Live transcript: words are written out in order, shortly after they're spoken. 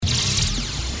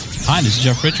Hi, this is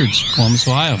Jeff Richards, Columbus,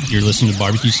 Ohio. You're listening to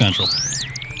Barbecue Central.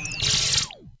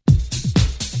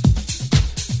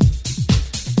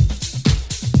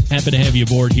 Happy to have you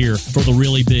aboard here for the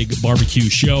really big barbecue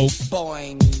show.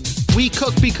 Boing. We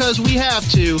cook because we have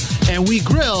to, and we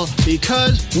grill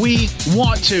because we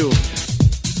want to.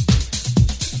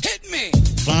 Hit me!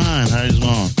 Fine, how's it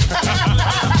going?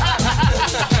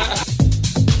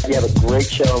 You have a great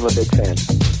show. I'm a big fan.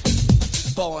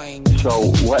 Boing.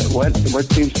 So what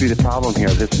seems to be the problem here?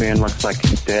 This man looks like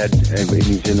he's dead, and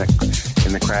he's in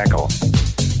the crackle.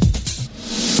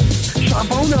 Sean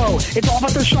Bono! It's all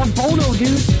about the Sean Bono,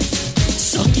 dude!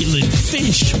 Succulent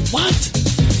fish. What?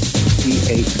 He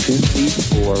ate sushi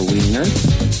or wiener.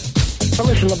 Oh,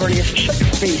 listen, Lavernius, shut your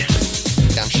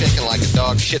face. I'm shaking like a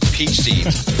dog shit peach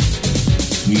seeds.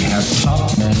 We have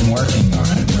top men working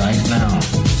on it right now.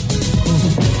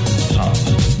 Top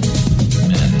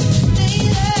men.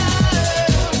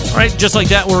 All right, just like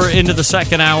that, we're into the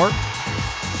second hour.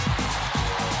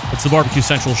 It's the Barbecue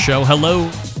Central Show. Hello.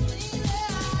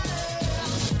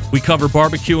 We cover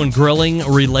barbecue and grilling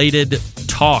related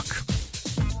talk.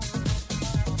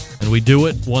 And we do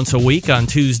it once a week on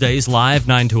Tuesdays, live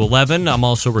 9 to 11. I'm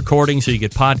also recording, so you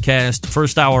get podcast.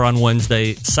 First hour on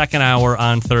Wednesday, second hour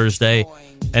on Thursday,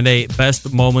 and a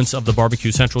best moments of the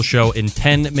Barbecue Central Show in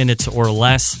 10 minutes or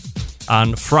less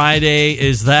on Friday.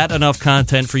 Is that enough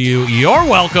content for you? You're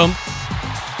welcome.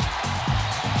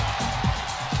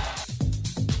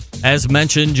 As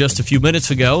mentioned just a few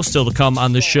minutes ago, still to come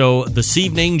on the show this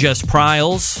evening, Jess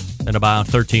Pryles in about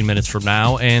 13 minutes from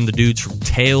now, and the dudes from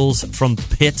Tales from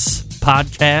the Pits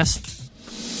podcast.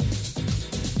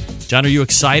 John, are you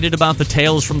excited about the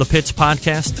Tales from the Pits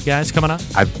podcast, guys, coming up?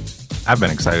 I've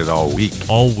been excited all week.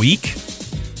 All week?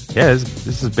 Yeah,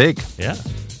 this is big. Yeah,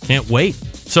 can't wait.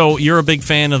 So you're a big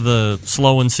fan of the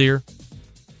Slow and Sear?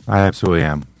 I absolutely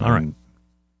am. All right.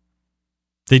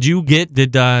 Did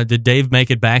Dave make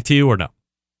it back to you or no?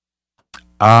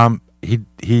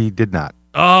 He did not.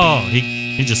 Oh,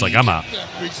 he just like, I'm out.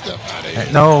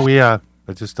 No,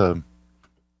 it's just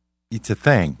it's a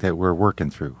thing that we're working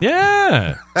through.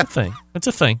 Yeah, it's a thing. It's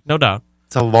a thing, no doubt.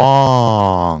 It's a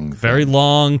long, very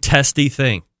long, testy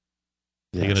thing.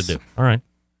 Yes. What are you gonna do? All right.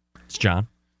 It's John.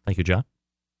 Thank you, John.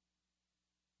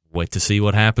 Wait to see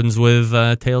what happens with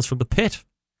Tales from the Pit.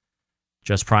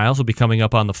 Jess Pryles will be coming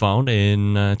up on the phone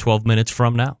in 12 minutes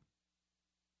from now.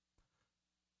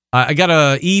 I got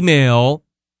an email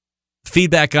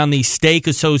feedback on the steak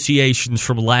associations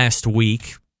from last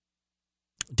week.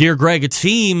 Dear Greg, it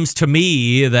seems to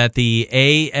me that the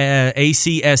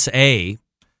ACSA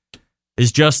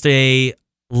is just a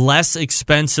less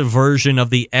expensive version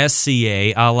of the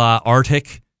SCA, a la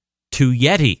Arctic to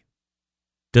Yeti.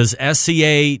 Does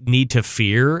SCA need to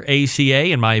fear ACA?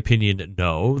 In my opinion,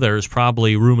 no. There's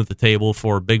probably room at the table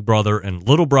for Big Brother and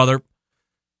Little Brother.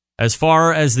 As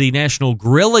far as the National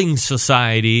Grilling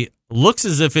Society, looks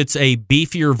as if it's a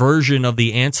beefier version of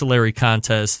the ancillary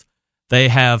contest they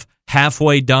have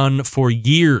halfway done for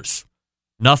years.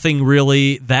 Nothing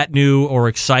really that new or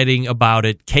exciting about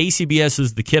it. KCBS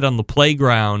is the kid on the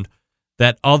playground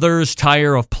that others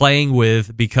tire of playing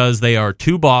with because they are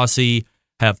too bossy,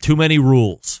 have too many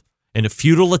rules. In a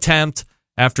futile attempt,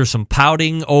 after some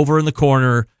pouting over in the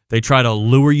corner, they try to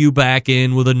lure you back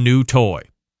in with a new toy.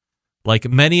 Like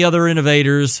many other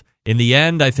innovators, in the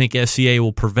end, I think SCA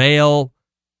will prevail.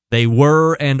 They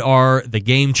were and are the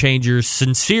game changers.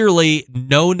 Sincerely,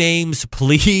 no names,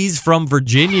 please, from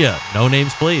Virginia. No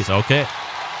names, please. Okay.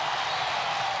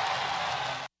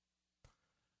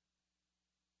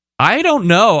 I don't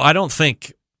know. I don't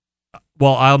think...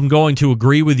 Well, I'm going to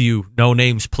agree with you, no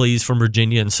names, please, from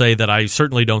Virginia, and say that I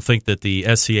certainly don't think that the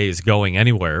SCA is going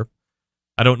anywhere.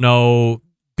 I don't know,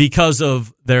 because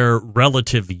of their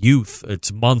relative youth,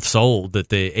 it's months old, that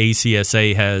the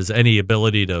ACSA has any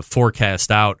ability to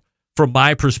forecast out, from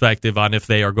my perspective, on if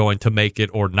they are going to make it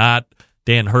or not.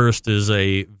 Dan Hurst is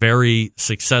a very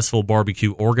successful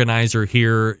barbecue organizer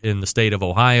here in the state of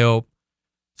Ohio,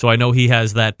 so I know he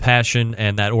has that passion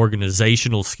and that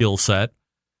organizational skill set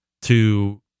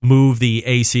to move the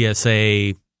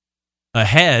ACSA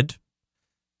ahead.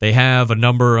 They have a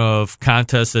number of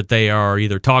contests that they are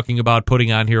either talking about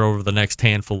putting on here over the next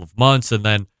handful of months, and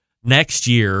then next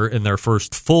year, in their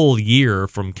first full year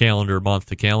from calendar month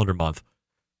to calendar month,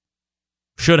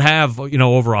 should have,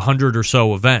 over 100 or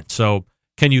so events. So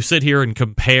can you sit here and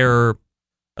compare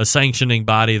a sanctioning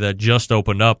body that just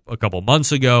opened up a couple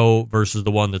months ago versus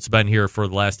the one that's been here for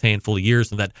the last handful of years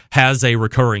and that has a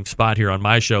recurring spot here on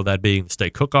my show, that being the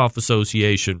Steak Cook-Off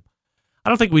Association? I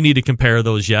don't think we need to compare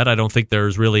those yet. I don't think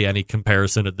there's really any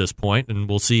comparison at this point, and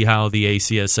we'll see how the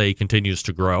ACSA continues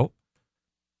to grow.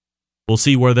 We'll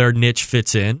see where their niche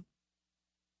fits in.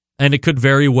 And it could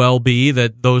very well be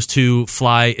that those two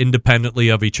fly independently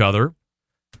of each other.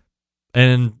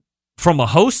 And from a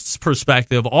host's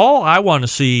perspective, all I want to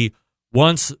see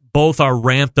once both are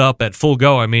ramped up at full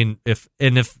go, I mean, if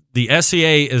the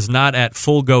SCA is not at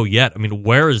full go yet, I mean,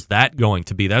 where is that going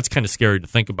to be? That's kind of scary to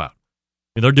think about. I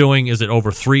mean, they're doing, is it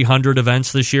over 300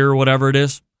 events this year or whatever it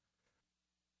is?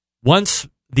 Once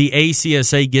the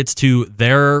ACSA gets to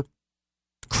their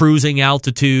cruising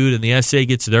altitude and the SCA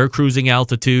gets to their cruising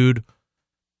altitude,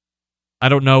 I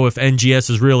don't know if NGS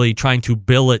is really trying to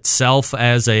bill itself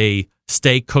as a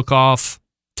steak cook-off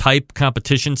type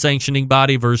competition sanctioning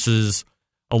body versus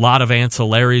a lot of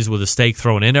ancillaries with a steak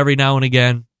thrown in every now and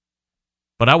again.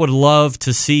 But I would love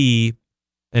to see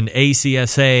an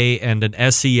ACSA and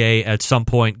an SCA at some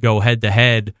point go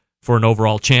head-to-head for an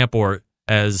overall champ, or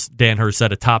as Dan Hurst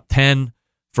said, a top 10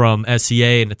 from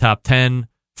SCA and a top 10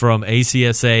 from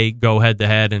ACSA go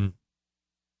head-to-head and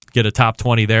get a top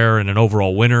 20 there and an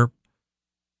overall winner.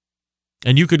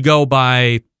 And you could go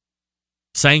by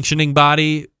sanctioning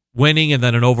body winning and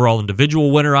then an overall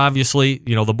individual winner, obviously.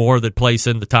 You know, the more that place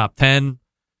in the top 10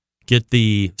 get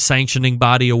the sanctioning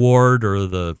body award or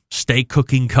the steak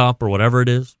cooking cup or whatever it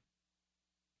is.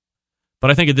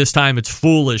 But I think at this time it's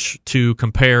foolish to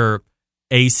compare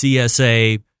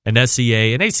ACSA and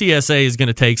SCA. And ACSA is going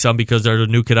to take some because they're the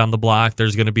new kid on the block.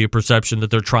 There's going to be a perception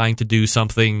that they're trying to do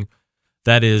something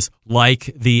that is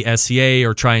like the SCA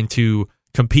or trying to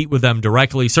compete with them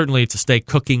directly. Certainly it's a steak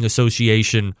cooking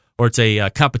association or it's a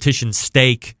competition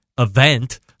steak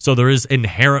event, so there is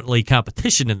inherently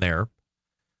competition in there.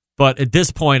 But at this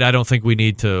point, I don't think we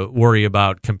need to worry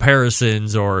about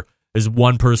comparisons or is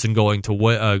one person going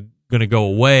to go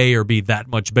away or be that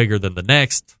much bigger than the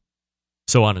next,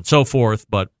 so on and so forth.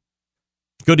 But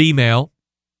good email,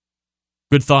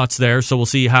 good thoughts there. So we'll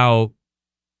see how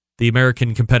the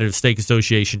American Competitive Steak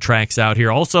Association tracks out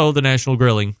here. Also, the National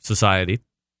Grilling Society.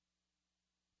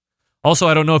 Also,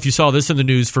 I don't know if you saw this in the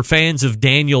news, for fans of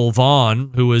Daniel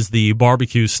Vaughn, who is the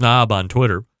barbecue snob on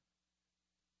Twitter,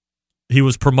 he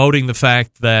was promoting the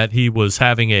fact that he was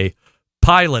having a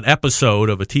pilot episode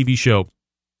of a TV show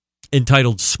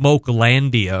entitled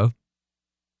Smokelandia.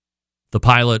 The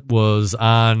pilot was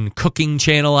on Cooking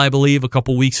Channel, I believe, a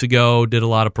couple weeks ago, did a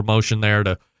lot of promotion there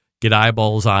to get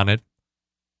eyeballs on it.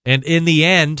 And in the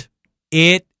end,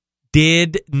 it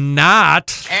did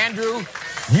not... Andrew,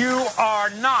 you are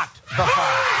not the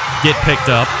father. ...get picked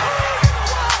up.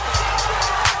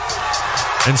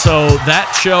 And so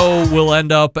that show will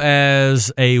end up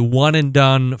as a one and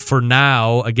done for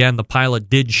now. Again, the pilot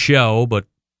did show, but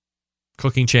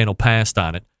Cooking Channel passed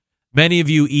on it. Many of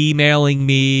you emailing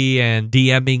me and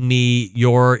DMing me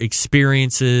your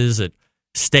experiences at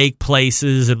steak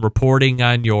places and reporting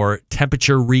on your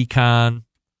temperature recon.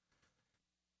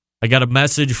 I got a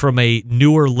message from a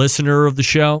newer listener of the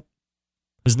show.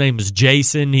 His name is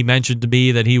Jason. He mentioned to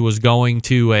me that he was going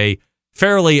to a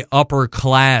fairly upper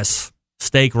class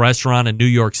steak restaurant in New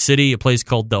York City, a place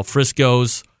called Del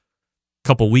Frisco's, a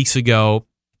couple weeks ago,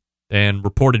 and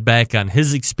reported back on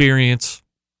his experience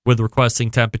with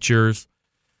requesting temperatures.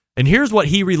 And here's what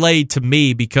he relayed to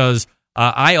me, because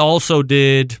I also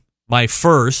did my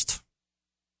first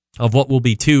of what will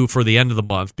be two for the end of the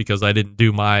month, because I didn't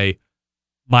do my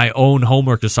own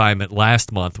homework assignment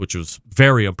last month, which was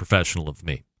very unprofessional of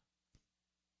me.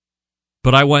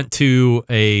 But I went to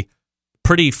a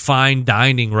pretty fine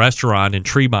dining restaurant in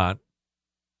Tremont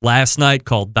last night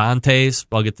called Dante's.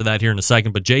 I'll get to that here in a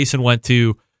second. But Jason went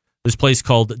to this place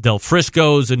called Del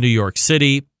Frisco's in New York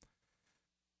City.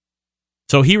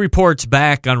 So he reports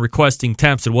back on requesting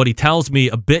temps, and what he tells me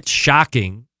a bit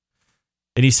shocking.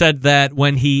 And he said that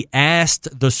when he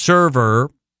asked the server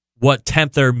what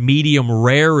temp their medium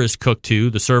rare is cooked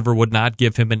to, the server would not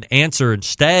give him an answer.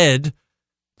 Instead,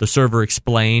 the server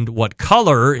explained what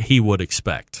color he would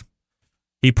expect.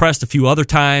 He pressed a few other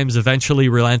times, eventually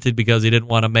relented because he didn't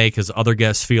want to make his other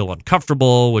guests feel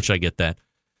uncomfortable, which I get that.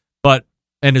 But,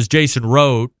 and as Jason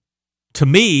wrote, to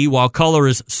me, while color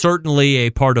is certainly a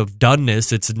part of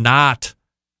doneness, it's not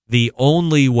the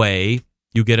only way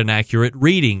you get an accurate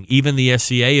reading. Even the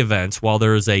SCA events, while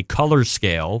there is a color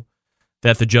scale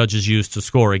that the judges use to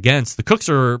score against, the cooks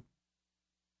are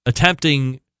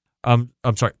temping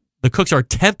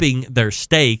their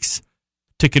steaks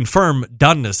to confirm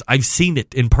doneness. I've seen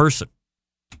it in person,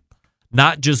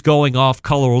 not just going off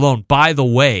color alone. By the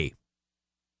way,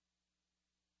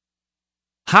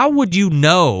 how would you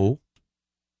know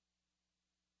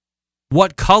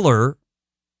what color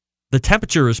the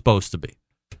temperature is supposed to be?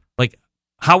 Like,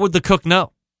 how would the cook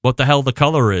know what the hell the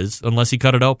color is unless he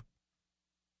cut it open?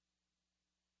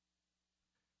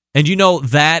 And you know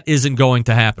that isn't going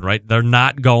to happen, right? They're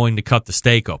not going to cut the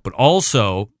steak up. But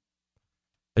also,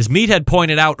 as Meathead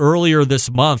pointed out earlier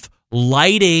this month,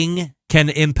 lighting can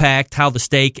impact how the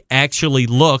steak actually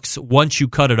looks once you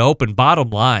cut it open. Bottom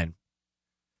line,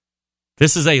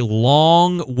 this is a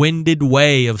long-winded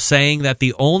way of saying that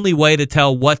the only way to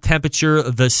tell what temperature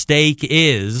the steak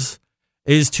is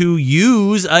to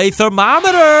use a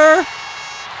thermometer.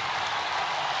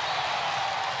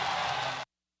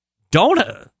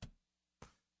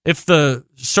 If the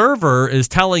server is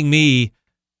telling me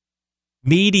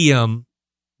medium,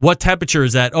 what temperature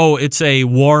is that? Oh, it's a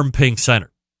warm pink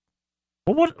center.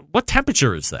 Well, what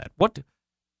temperature is that? What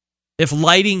if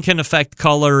lighting can affect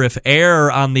color? If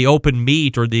air on the open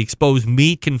meat or the exposed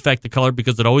meat can affect the color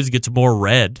because it always gets more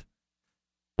red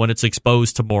when it's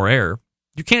exposed to more air,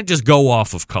 you can't just go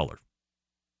off of color.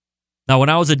 Now, when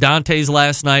I was at Dante's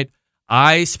last night,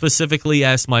 I specifically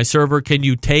asked my server, can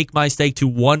you take my steak to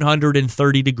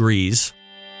 130 degrees?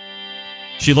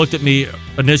 She looked at me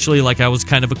initially like I was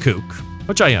kind of a kook,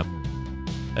 which I am.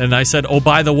 And I said, oh,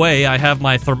 by the way, I have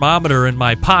my thermometer in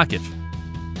my pocket.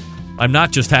 I'm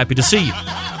not just happy to see you.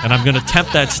 And I'm going to temp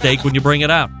that steak when you bring it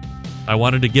out. I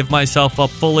wanted to give myself up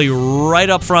fully right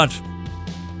up front.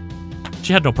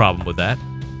 She had no problem with that.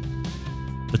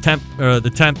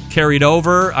 The temp carried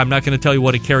over. I'm not going to tell you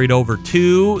what it carried over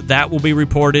to. That will be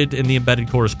reported in the embedded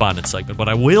correspondence segment. But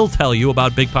I will tell you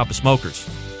about Big Papa Smokers,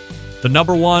 the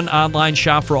 #1 online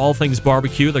shop for all things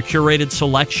barbecue. Their curated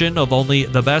selection of only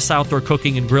the best outdoor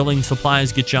cooking and grilling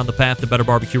supplies get you on the path to better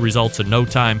barbecue results in no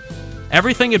time.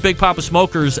 Everything at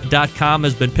BigPapaSmokers.com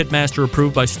has been Pitmaster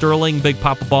approved by Sterling Big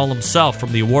Papa Ball himself.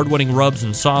 From the award-winning rubs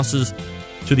and sauces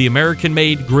to the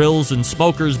American-made grills and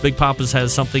smokers, Big Papa's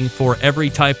has something for every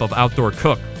type of outdoor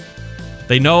cook.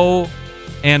 They know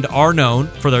and are known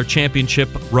for their championship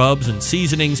rubs and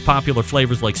seasonings, popular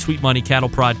flavors like Sweet Money, Cattle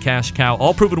Prod, Cash Cow,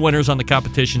 all proven winners on the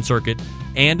competition circuit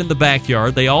and in the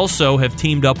backyard. They also have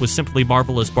teamed up with Simply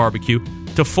Marvelous Barbecue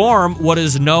to form what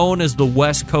is known as the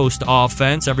West Coast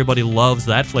Offense. Everybody loves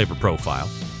that flavor profile.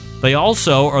 They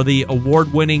also are the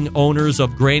award-winning owners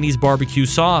of Granny's Barbecue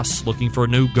Sauce. Looking for a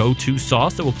new go-to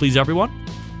sauce that will please everyone?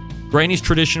 Granny's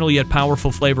traditional yet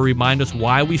powerful flavor remind us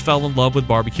why we fell in love with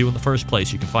barbecue in the first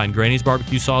place. You can find Granny's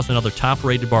Barbecue Sauce and other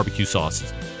top-rated barbecue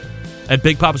sauces at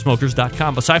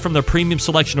BigPapaSmokers.com. Aside from their premium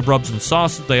selection of rubs and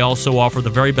sauces, they also offer the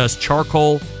very best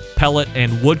charcoal, pellet,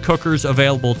 and wood cookers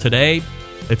available today.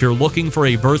 If you're looking for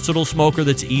a versatile smoker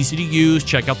that's easy to use,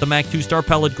 check out the Mac 2-Star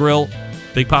Pellet Grill.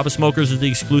 Big Papa Smokers is the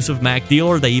exclusive Mac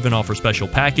dealer. They even offer special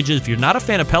packages. If you're not a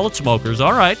fan of pellet smokers,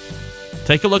 all right,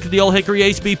 take a look at the old Hickory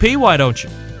HBP, why don't you?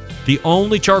 The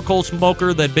only charcoal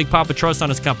smoker that Big Papa trusts on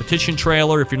his competition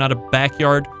trailer. If you're not a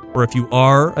backyard, or if you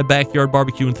are a backyard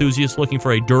barbecue enthusiast looking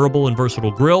for a durable and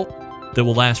versatile grill that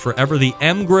will last forever, the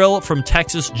M Grill from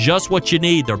Texas, just what you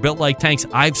need. They're built like tanks.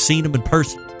 I've seen them in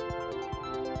person.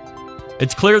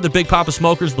 It's clear that Big Papa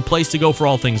Smokers is the place to go for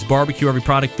all things barbecue. Every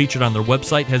product featured on their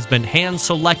website has been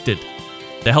hand-selected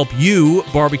to help you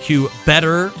barbecue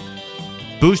better.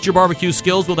 Boost your barbecue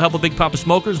skills with the help of Big Papa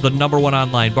Smokers, the #1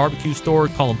 online barbecue store.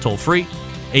 Call them toll-free,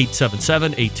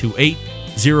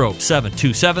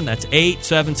 877-828-0727. That's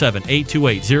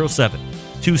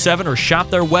 877-828-0727. Or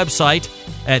shop their website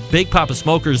at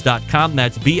BigPapaSmokers.com.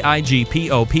 That's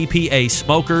BIGPOPPA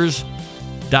Smokers.com.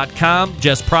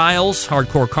 Jess Pryles,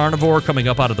 Hardcore Carnivore, coming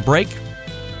up out of the break.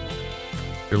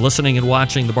 You're listening and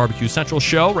watching the Barbecue Central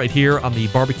show right here on the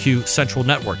Barbecue Central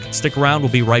Network. Stick around.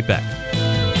 We'll be right back.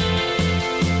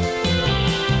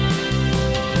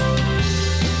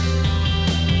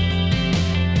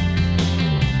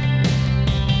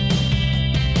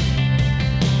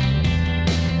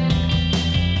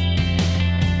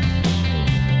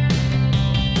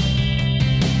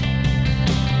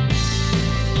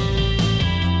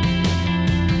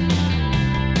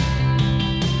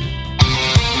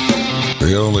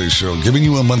 The only show giving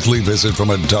you a monthly visit from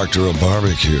a doctor of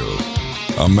barbecue.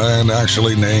 A man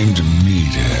actually named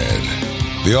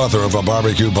Meathead. The author of a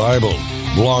barbecue Bible.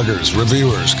 Bloggers,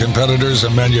 reviewers, competitors,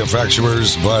 and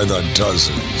manufacturers by the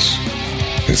dozens.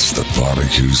 It's the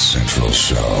Barbecue Central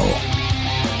Show.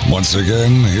 Once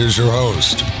again, here's your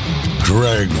host,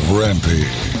 Greg Rempe.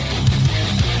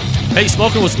 Hey,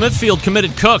 Smoking with Smithfield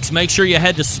committed cooks. Make sure you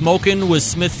head to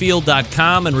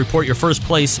smokingwithsmithfield.com and report your first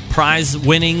place prize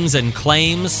winnings and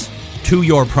claims to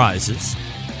your prizes.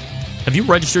 Have you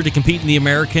registered to compete in the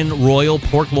American Royal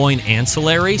Pork Loin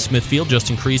Ancillary? Smithfield just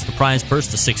increased the prize purse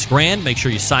to $6,000. Make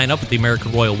sure you sign up at the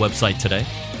American Royal website today.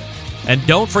 And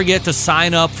don't forget to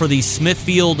sign up for the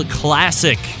Smithfield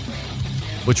Classic,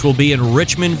 which will be in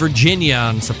Richmond, Virginia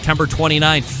on September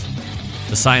 29th.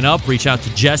 To sign up, reach out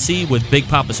to Jesse with Big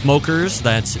Papa Smokers.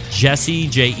 That's Jesse,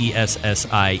 Jessie, at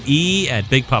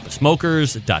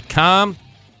BigPapaSmokers.com.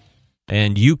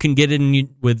 And you can get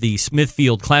in with the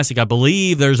Smithfield Classic. I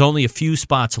believe there's only a few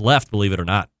spots left, believe it or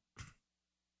not.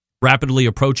 Rapidly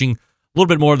approaching, a little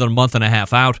bit more than a month and a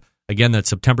half out. Again, that's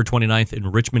September 29th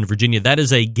in Richmond, Virginia. That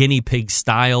is a guinea pig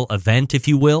style event, if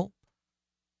you will.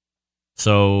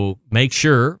 So make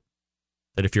sure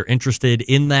that if you're interested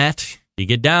in that, you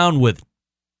get down with it.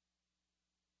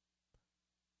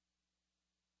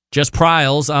 Jess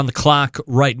Pryles on the clock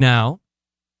right now.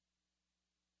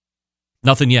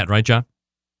 Nothing yet, right, John?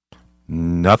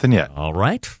 Nothing yet. All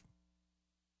right.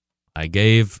 I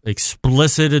gave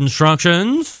explicit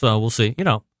instructions, so we'll see. You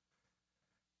know,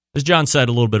 as John said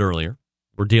a little bit earlier,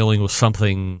 we're dealing with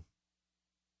something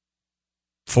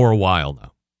for a while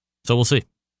now. So we'll see.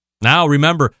 Now,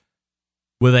 remember,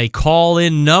 with a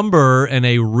call-in number and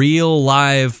a real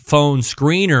live phone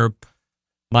screener,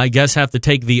 my guests have to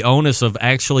take the onus of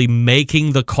actually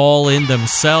making the call in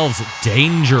themselves.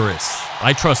 Dangerous.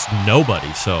 I trust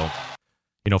nobody, so,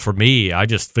 you know, for me, I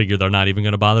just figure they're not even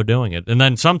going to bother doing it. And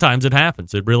then sometimes it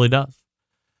happens. It really does.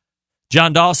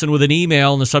 John Dawson with an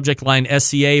email in the subject line,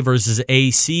 SCA versus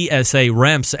ACSA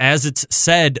Remps. As it's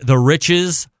said, the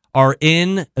riches are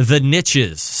in the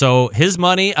niches. So his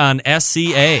money on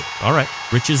SCA. All right,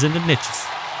 riches in the niches.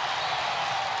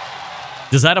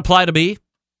 Does that apply to me?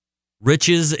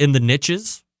 Riches in the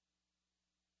niches?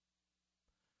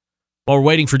 While we're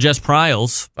waiting for Jess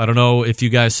Pryles, I don't know if you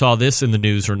guys saw this in the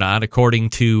news or not.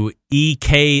 According to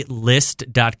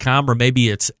eklist.com, or maybe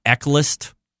it's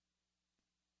Eklist,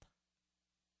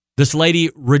 this lady,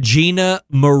 Regina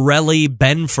Morelli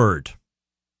Benford,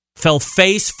 fell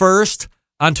face first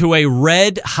onto a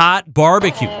red-hot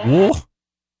barbecue. Whoa.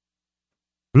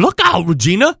 Look out,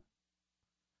 Regina.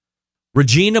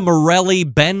 Regina Morelli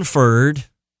Benford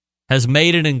has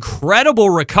made an incredible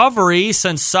recovery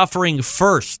since suffering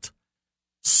first,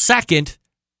 second,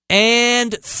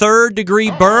 and third-degree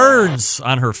burns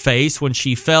on her face when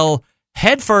she fell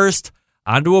headfirst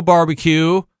onto a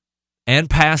barbecue and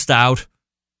passed out.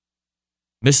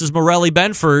 Mrs. Morelli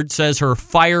Benford says her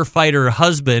firefighter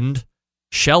husband,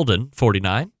 Sheldon,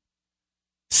 49,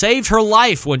 saved her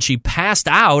life when she passed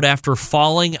out after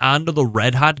falling onto the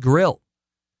red-hot grill.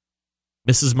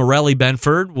 Mrs. Morelli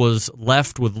Benford was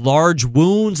left with large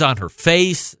wounds on her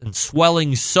face and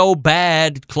swelling so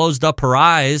bad it closed up her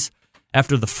eyes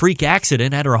after the freak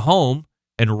accident at her home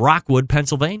in Rockwood,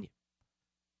 Pennsylvania.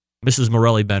 Mrs.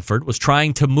 Morelli Benford was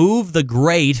trying to move the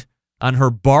grate on her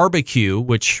barbecue,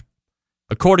 which,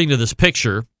 according to this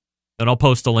picture, and I'll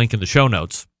post a link in the show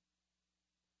notes,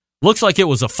 looks like it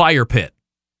was a fire pit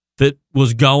that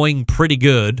was going pretty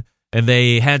good. And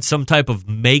they had some type of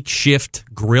makeshift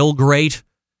grill grate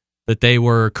that they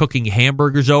were cooking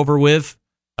hamburgers over with.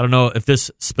 I don't know if this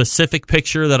specific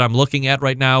picture that I'm looking at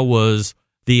right now was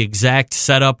the exact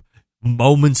setup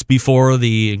moments before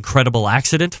the incredible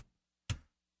accident.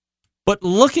 But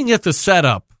looking at the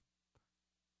setup,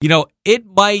 you know, it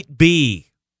might be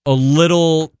a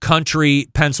little country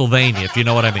Pennsylvania, if you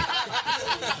know what I mean.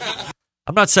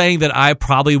 I'm not saying that I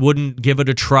probably wouldn't give it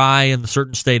a try in a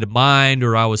certain state of mind,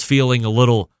 or I was feeling a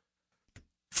little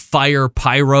fire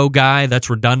pyro guy. That's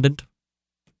redundant.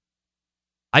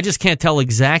 I just can't tell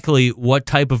exactly what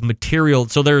type of material.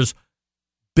 So there's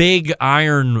big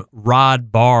iron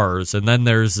rod bars, and then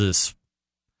there's this,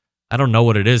 I don't know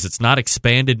what it is. It's not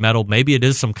expanded metal. Maybe it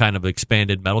is some kind of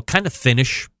expanded metal, kind of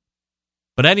thinnish.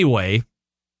 But anyway,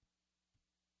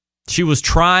 she was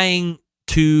trying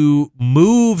to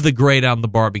move the grate on the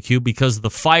barbecue because the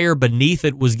fire beneath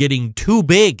it was getting too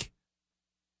big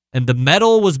and the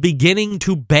metal was beginning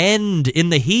to bend in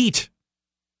the heat.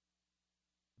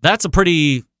 That's a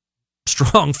pretty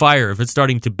strong fire if it's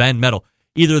starting to bend metal.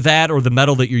 Either that or the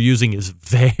metal that you're using is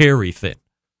very thin,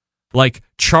 like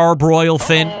charbroil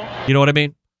thin. You know what I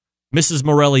mean? Mrs.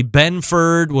 Morelli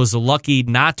Benford was lucky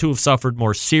not to have suffered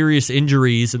more serious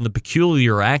injuries in the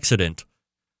peculiar accident.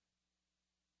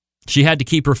 She had to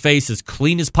keep her face as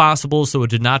clean as possible so it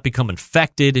did not become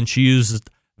infected, and she used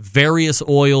various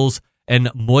oils and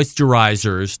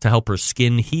moisturizers to help her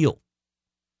skin heal.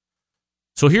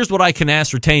 So here's what I can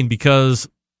ascertain, because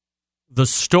the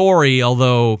story,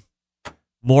 although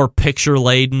more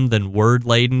picture-laden than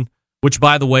word-laden, which,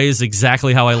 by the way, is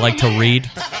exactly how I like to read.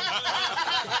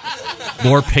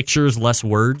 More pictures, less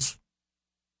words.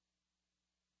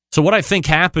 So what I think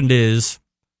happened is,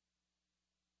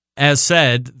 as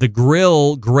said, the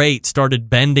grill grate started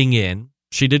bending in.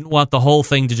 She didn't want the whole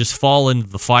thing to just fall into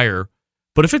the fire.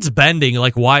 But if it's bending,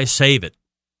 like, why save it?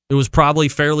 It was probably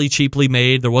fairly cheaply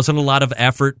made. There wasn't a lot of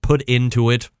effort put into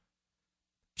it.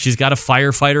 She's got a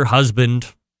firefighter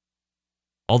husband.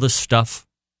 All this stuff.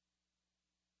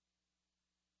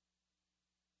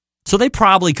 So they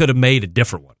probably could have made a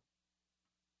different one.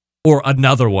 Or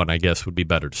another one, I guess, would be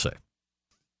better to say.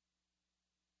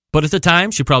 But at the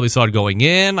time, she probably thought going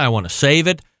in, I want to save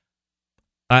it.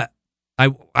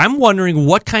 I'm wondering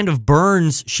what kind of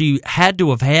burns she had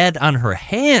to have had on her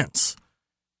hands.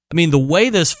 I mean, the way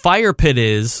this fire pit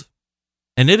is,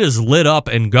 and it is lit up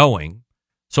and going,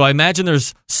 so I imagine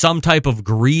there's some type of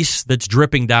grease that's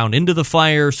dripping down into the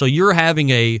fire, so you're having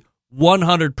a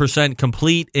 100%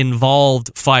 complete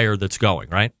involved fire that's going,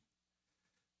 right?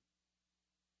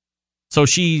 So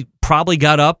she probably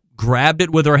got up, grabbed it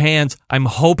with her hands. I'm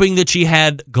hoping that she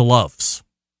had gloves.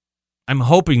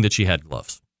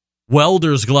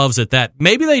 Welder's gloves at that.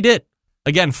 Maybe they did.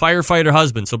 Again, firefighter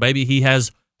husband, so maybe he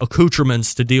has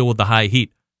accoutrements to deal with the high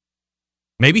heat.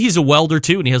 Maybe he's a welder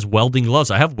too, and he has welding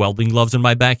gloves. I have welding gloves in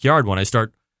my backyard when I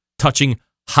start touching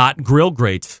hot grill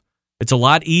grates. It's a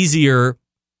lot easier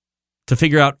to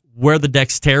figure out where the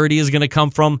dexterity is going to come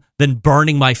from than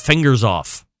burning my fingers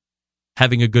off,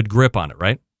 having a good grip on it,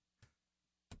 right?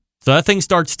 So that thing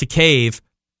starts to cave.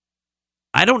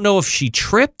 I don't know if she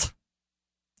tripped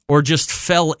or just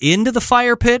fell into the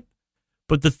fire pit,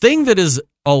 but the thing that is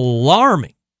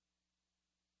alarming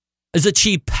is that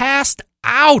she passed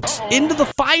out into the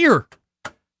fire.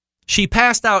 She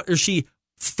passed out, or she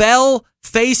fell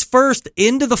face first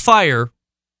into the fire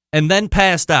and then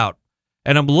passed out.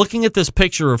 And I'm looking at this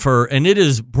picture of her, and it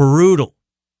is brutal.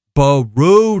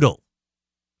 Brutal.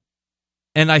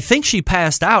 And I think she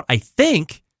passed out,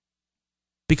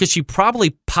 because she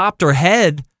probably popped her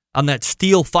head on that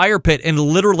steel fire pit and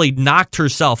literally knocked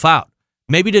herself out.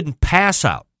 Maybe didn't pass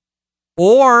out.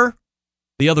 Or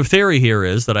the other theory here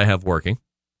is that I have working.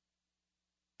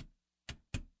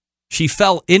 She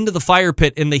fell into the fire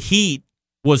pit and the heat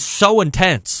was so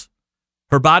intense.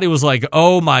 Her body was like,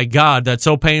 oh my God, that's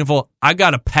so painful. I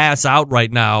got to pass out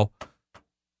right now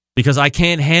because I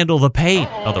can't handle the pain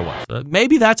otherwise.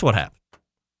 Maybe that's what happened.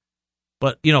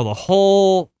 But, you know, the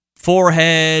whole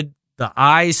forehead, the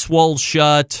eyes swelled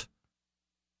shut,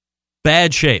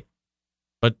 bad shape.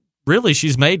 But really,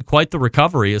 she's made quite the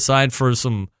recovery. Aside for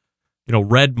some,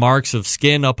 red marks of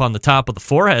skin up on the top of the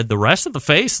forehead, the rest of the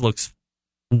face looks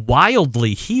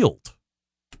wildly healed.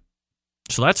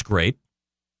 So that's great.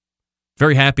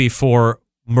 Very happy for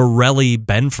Morelli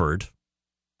Benford.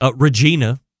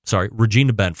 Regina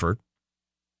Benford.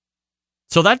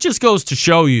 So that just goes to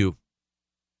show you,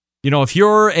 if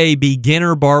you're a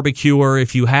beginner barbecuer,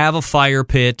 if you have a fire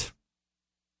pit,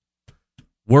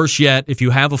 worse yet, if you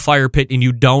have a fire pit and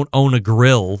you don't own a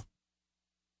grill,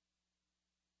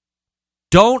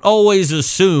 don't always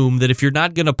assume that if you're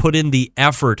not going to put in the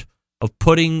effort of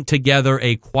putting together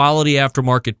a quality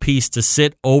aftermarket piece to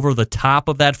sit over the top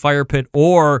of that fire pit,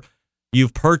 or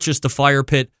you've purchased a fire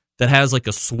pit that has like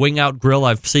a swing out grill.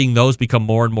 I've seen those become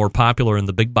more and more popular in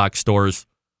the big box stores.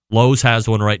 Lowe's has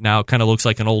one right now. It kind of looks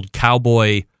like an old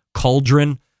cowboy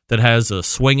cauldron that has a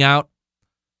swing out.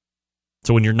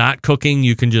 So when you're not cooking,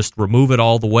 you can just remove it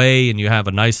all the way and you have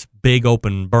a nice big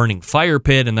open burning fire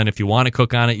pit. And then if you want to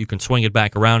cook on it, you can swing it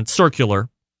back around. It's circular.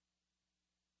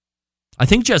 I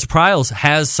think Jess Pryles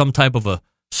has some type of a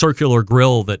circular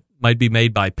grill that might be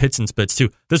made by Pits and Spits too.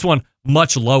 This one,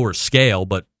 much lower scale,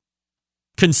 but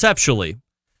conceptually,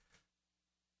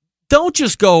 don't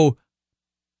just go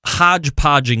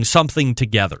hodgepodging something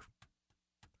together,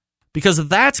 because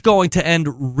that's going to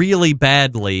end really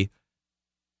badly,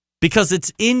 because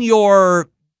it's in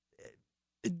your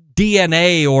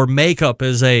DNA or makeup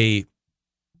as a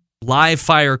live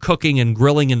fire cooking and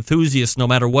grilling enthusiast, no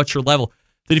matter what your level,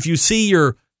 that if you see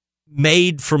your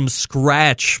made from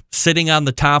scratch sitting on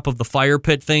the top of the fire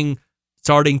pit thing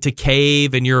starting to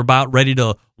cave and you're about ready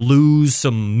to lose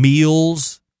some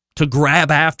meals, to grab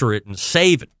after it and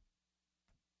save it.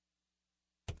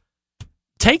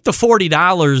 Take the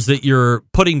 $40 that you're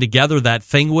putting together that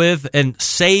thing with and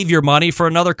save your money for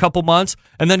another couple months,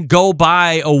 and then go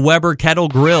buy a Weber kettle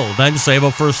grill. Then save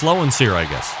up for a slow and sear, I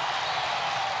guess.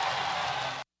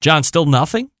 John, still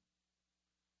nothing?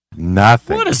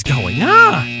 Nothing. What is going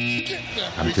on?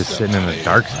 I'm just sitting in the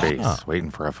dark space waiting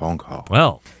for a phone call.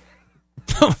 Well,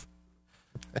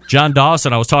 John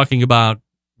Dawson, I was talking about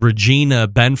Regina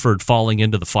Benford falling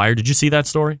into the fire. Did you see that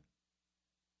story?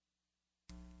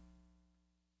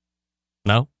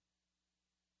 No?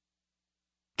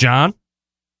 John?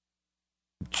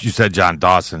 You said John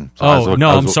Dawson. So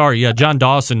I'm sorry. Yeah, John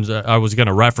Dawson, I was going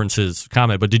to reference his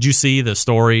comment, but did you see the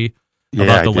story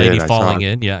about the lady falling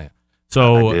in? Yeah.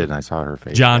 So I did, and I saw her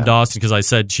face. John Dawson, because I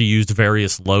said she used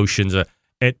various lotions.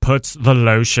 It puts the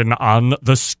lotion on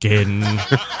the skin.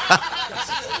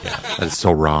 That's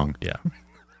so wrong. Yeah.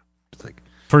 It's like,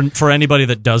 for anybody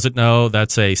that doesn't know,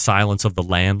 that's a Silence of the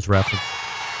Lambs reference.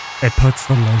 It puts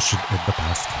the lotion in the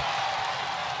basket.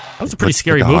 That was a pretty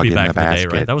scary movie back in the day,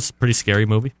 right? That was a pretty scary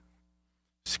movie.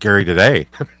 Scary today.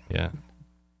 Yeah.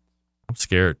 I'm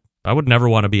scared. I would never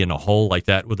want to be in a hole like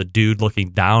that with a dude looking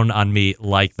down on me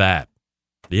like that.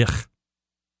 Yuck.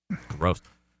 Gross.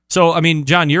 So, I mean,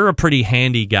 John, you're a pretty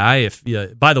handy guy.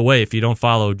 By the way, if you don't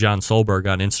follow John Solberg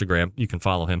on Instagram, you can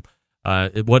follow him.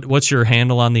 What's your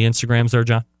handle on the Instagrams there,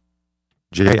 John?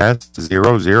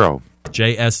 JS00.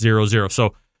 JS00.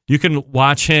 So you can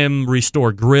watch him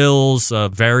restore grills,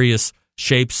 various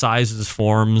shapes, sizes,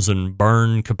 forms, and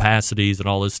burn capacities and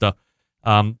all this stuff.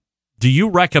 Do you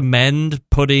recommend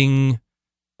putting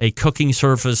a cooking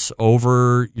surface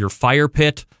over your fire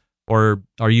pit? Or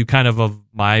are you kind of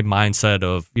my mindset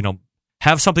of,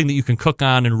 have something that you can cook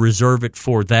on and reserve it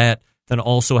for that, then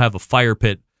also have a fire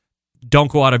pit?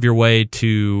 Don't go out of your way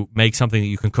to make something that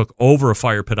you can cook over a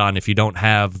fire pit on if you don't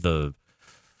have the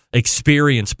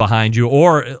experience behind you,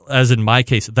 or, as in my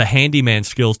case, the handyman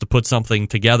skills to put something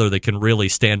together that can really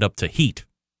stand up to heat.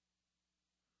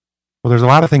 Well, there's a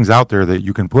lot of things out there that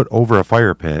you can put over a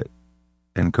fire pit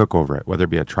and cook over it, whether it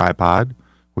be a tripod,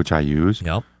 which I use.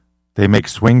 Yep. They make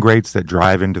swing grates that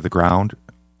drive into the ground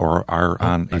or are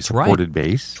on a supported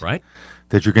base. That's right.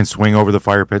 That you can swing over the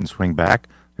fire pit and swing back.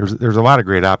 There's a lot of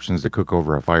great options to cook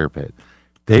over a fire pit.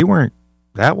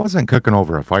 That wasn't cooking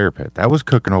over a fire pit. That was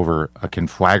cooking over a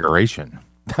conflagration.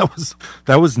 That was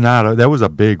a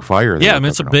big fire. Yeah, I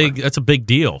mean, that's a big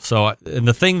deal. So, and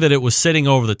the thing that it was sitting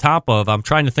over the top of, I'm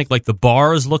trying to think, like, the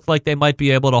bars look like they might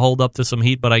be able to hold up to some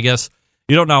heat, but I guess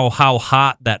you don't know how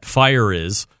hot that fire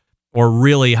is or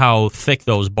really how thick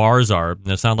those bars are.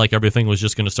 And it sounded like everything was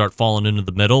just going to start falling into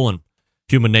the middle, and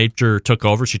human nature took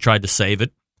over. She tried to save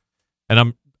it.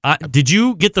 And did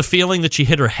you get the feeling that she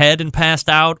hit her head and passed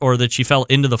out, or that she fell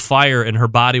into the fire and her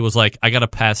body was like, I got to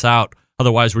pass out,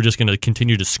 otherwise we're just going to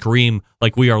continue to scream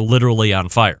like we are literally on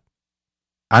fire?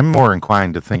 I'm more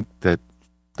inclined to think that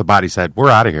the body said, we're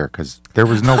out of here, because there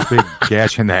was no big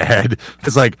gash in the head.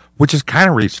 It's like, which is kind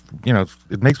of,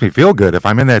 it makes me feel good. If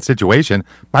I'm in that situation,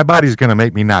 my body's going to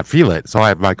make me not feel it. So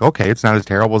I'm like, okay, it's not as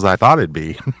terrible as I thought it'd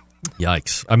be.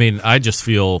 Yikes. I mean, I just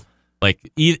feel like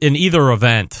in either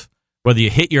event, whether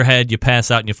you hit your head, you pass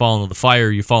out and you fall into the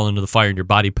fire, you fall into the fire and your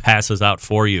body passes out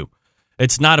for you.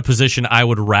 It's not a position I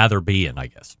would rather be in, I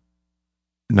guess.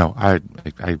 No, I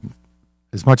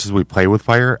as much as we play with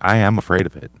fire, I am afraid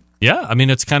of it. Yeah, I mean,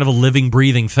 it's kind of a living,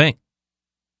 breathing thing.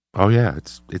 Oh, yeah,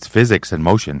 it's physics and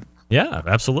motion. Yeah,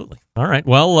 absolutely. All right,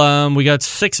 well, we got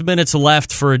 6 minutes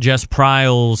left for a Jess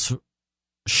Pryles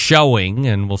showing,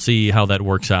 and we'll see how that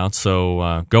works out.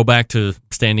 So go back to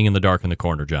standing in the dark in the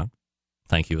corner, John.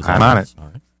 Thank you. I'm on it. All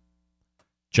right.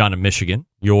 John in Michigan,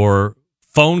 your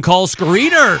phone call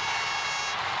screener.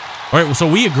 All right, so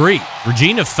we agree.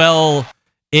 Regina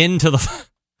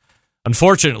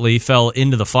unfortunately fell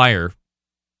into the fire.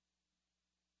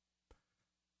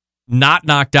 Not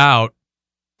knocked out,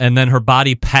 and then her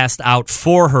body passed out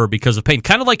for her because of pain.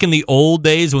 Kind of like in the old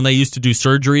days when they used to do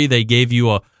surgery, they gave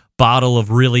you a bottle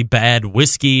of really bad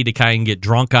whiskey to kind of get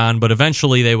drunk on, but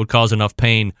eventually they would cause enough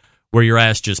pain where your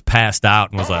ass just passed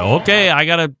out and was like, okay, I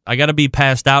gotta be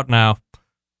passed out now.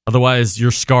 Otherwise,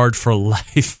 you're scarred for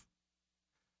life.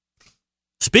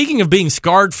 Speaking of being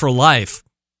scarred for life,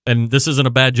 and this isn't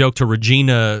a bad joke to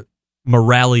Regina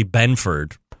Morale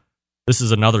Benford, this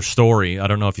is another story. I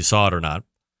don't know if you saw it or not.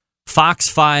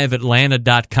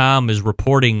 Fox5Atlanta.com is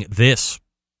reporting this.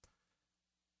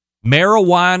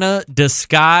 Marijuana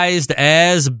disguised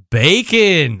as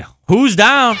bacon. Who's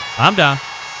down? I'm down.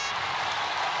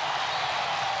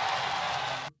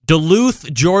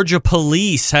 Duluth, Georgia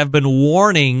police have been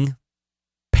warning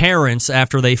parents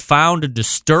after they found a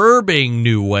disturbing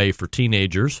new way for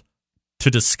teenagers to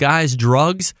disguise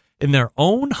drugs in their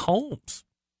own homes.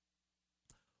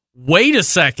 Wait a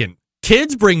second.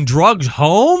 Kids bring drugs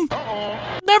home?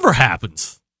 Never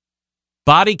happens.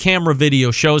 Body camera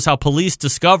video shows how police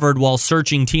discovered while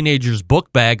searching teenagers'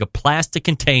 book bag a plastic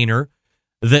container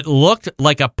that looked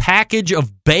like a package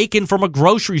of bacon from a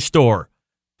grocery store,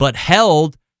 but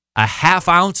held a half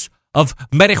ounce of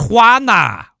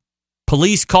marijuana.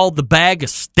 Police called the bag a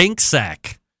stink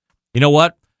sack. You know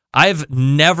what?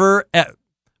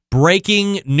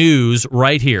 Breaking news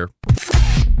right here.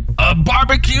 A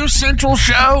Barbecue Central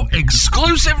Show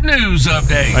exclusive news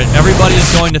update. Right,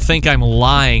 everybody's going to think I'm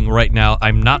lying right now.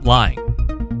 I'm not lying.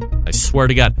 I swear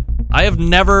to God. I have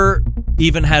never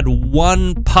even had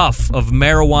one puff of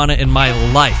marijuana in my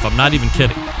life. I'm not even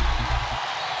kidding.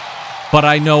 But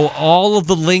I know all of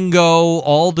the lingo,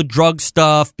 all the drug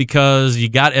stuff, because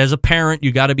as a parent,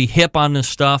 you got to be hip on this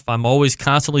stuff. I'm always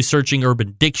constantly searching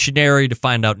Urban Dictionary to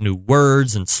find out new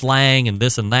words and slang and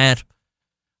this and that.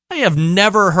 I have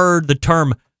never heard the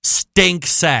term stink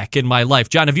sack in my life.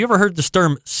 John, have you ever heard the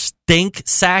term stink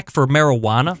sack for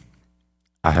marijuana?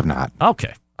 I have not.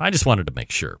 Okay. I just wanted to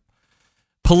make sure.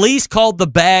 Police called the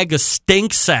bag a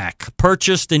stink sack,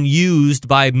 purchased and used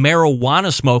by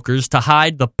marijuana smokers to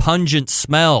hide the pungent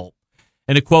smell.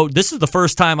 And a quote, "This is the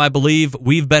first time I believe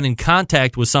we've been in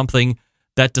contact with something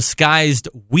that disguised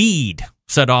weed,"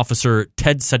 said Officer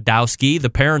Ted Sadowski. "The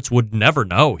parents would never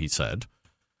know," he said.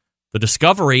 The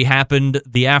discovery happened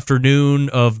the afternoon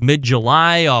of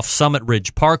mid-July off Summit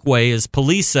Ridge Parkway. As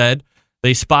police said,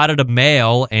 they spotted a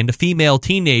male and a female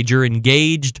teenager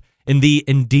engaged in the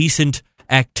indecent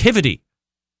activity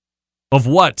of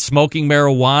what? Smoking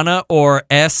marijuana or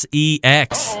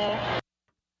sex?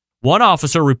 One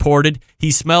officer reported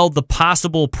he smelled the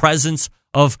possible presence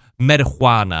of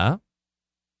marijuana,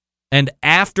 and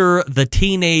after the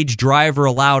teenage driver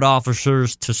allowed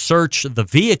officers to search the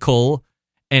vehicle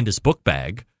and his book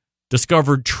bag,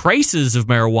 discovered traces of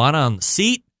marijuana on the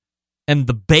seat and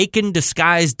the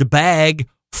bacon-disguised bag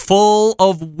full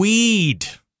of weed.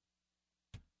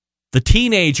 The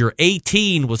teenager,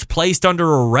 18, was placed under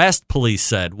arrest, police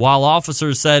said, while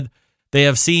officers said they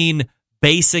have seen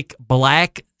basic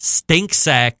black stink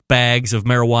sack bags of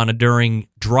marijuana during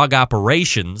drug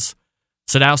operations.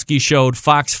 Sadowski showed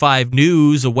Fox 5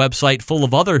 News a website full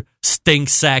of other stink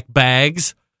sack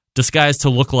bags disguised to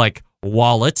look like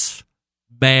wallets,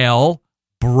 mail,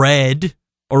 bread,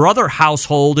 or other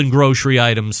household and grocery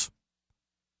items.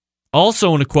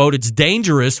 Also, in a quote, "It's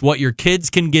dangerous what your kids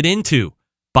can get into.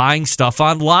 Buying stuff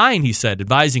online," he said,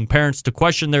 advising parents to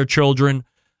question their children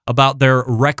about their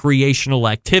recreational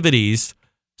activities,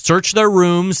 search their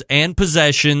rooms and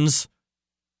possessions,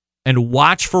 and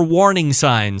watch for warning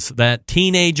signs that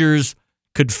teenagers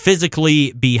could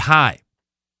physically be high.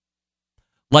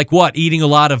 Like what? Eating a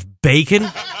lot of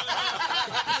bacon?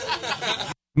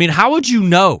 I mean, how would you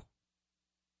know?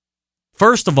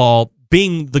 First of all,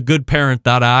 being the good parent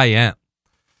that I am,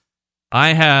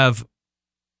 I have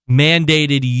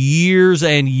mandated years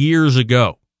and years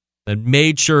ago and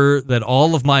made sure that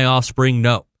all of my offspring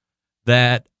know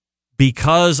that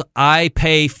because I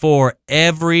pay for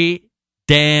every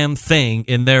damn thing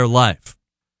in their life,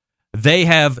 they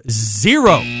have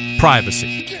zero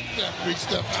privacy.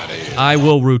 I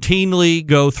will routinely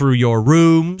go through your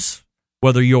rooms,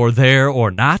 whether you're there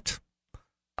or not.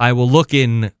 I will look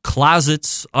in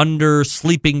closets, under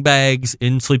sleeping bags,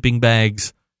 in sleeping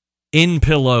bags, in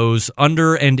pillows,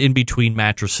 under and in between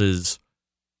mattresses,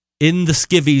 in the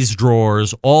skivvies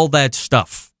drawers, all that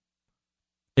stuff.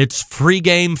 It's free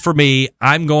game for me.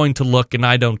 I'm going to look and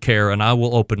I don't care, and I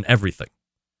will open everything.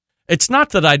 It's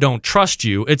not that I don't trust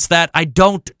you. It's that I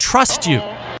don't trust you.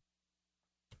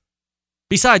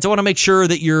 Besides, I want to make sure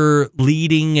that you're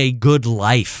leading a good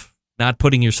life, not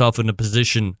putting yourself in a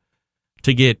position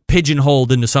to get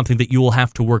pigeonholed into something that you will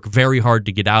have to work very hard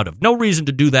to get out of. No reason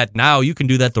to do that now. You can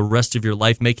do that the rest of your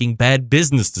life, making bad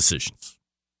business decisions.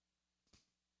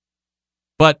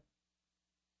 But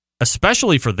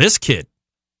especially for this kid,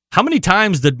 how many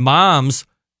times did moms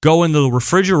go into the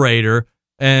refrigerator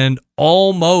and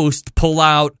almost pull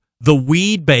out the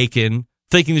weed bacon,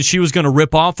 thinking that she was going to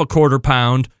rip off a quarter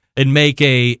pound and make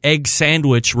a egg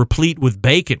sandwich replete with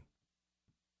bacon?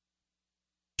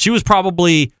 She was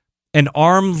probably an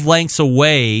arm's length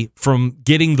away from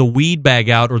getting the weed bag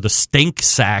out, or the stink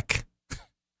sack.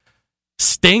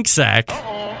 Stink sack.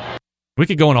 We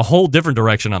could go in a whole different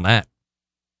direction on that.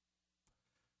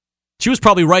 She was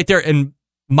probably right there, and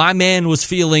my man was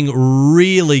feeling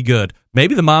really good.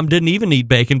 Maybe the mom didn't even eat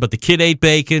bacon, but the kid ate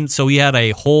bacon, so he had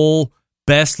a whole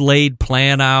best laid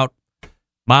plan out.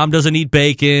 Mom doesn't eat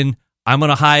bacon. I'm going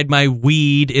to hide my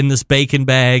weed in this bacon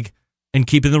bag and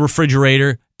keep it in the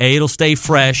refrigerator. A, it'll stay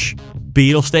fresh. B,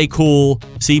 it'll stay cool.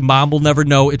 C, mom will never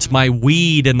know it's my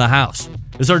weed in the house.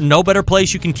 Is there no better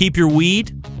place you can keep your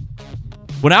weed?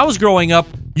 When I was growing up,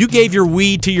 you gave your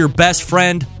weed to your best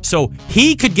friend so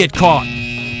he could get caught.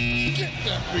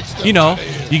 You know,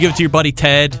 you give it to your buddy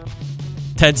Ted.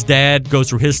 Ted's dad goes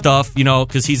through his stuff, you know,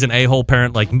 because he's an a-hole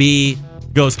parent like me.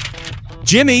 Goes,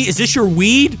 "Jimmy, is this your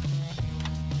weed?"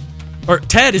 Or,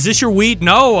 "Ted, is this your weed?"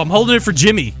 "No, I'm holding it for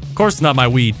Jimmy." Of course it's not my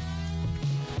weed.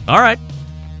 All right.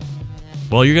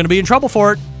 Well, you're going to be in trouble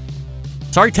for it.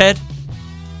 Sorry, Ted.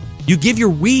 You give your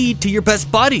weed to your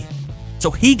best buddy so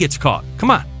he gets caught.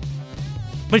 Come on.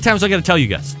 How many times do I got to tell you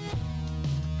guys?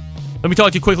 Let me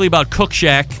talk to you quickly about Cook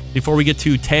Shack before we get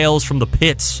to Tales from the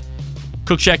Pits.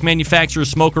 Cook Shack manufactures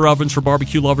smoker ovens for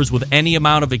barbecue lovers with any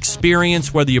amount of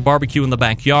experience, whether you barbecue in the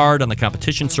backyard, on the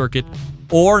competition circuit,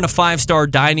 or in a 5-star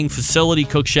dining facility.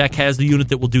 Cook Shack has the unit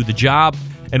that will do the job.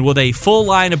 And with a full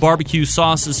line of barbecue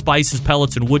sauces, spices,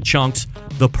 pellets, and wood chunks,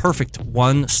 the perfect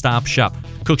one-stop shop.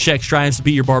 Cook Shack strives to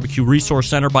be your barbecue resource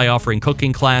center by offering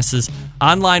cooking classes,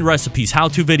 online recipes,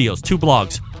 how-to videos, 2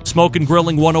 blogs, smoke and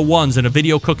grilling 101s, and a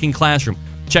video cooking classroom.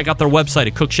 Check out their website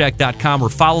at cookshack.com or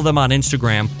follow them on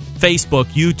Instagram, Facebook,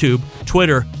 YouTube,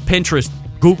 Twitter, Pinterest,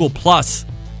 Google+.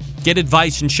 Get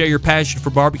advice and share your passion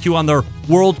for barbecue on their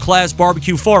world-class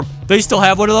barbecue forum. They still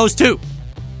have one of those, too.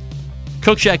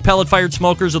 Cook Shack pellet-fired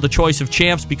smokers are the choice of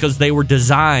champs because they were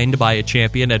designed by a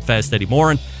champion, Ed Fast Eddie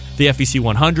Morin. The FEC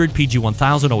 100, PG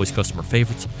 1000, always customer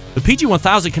favorites. The PG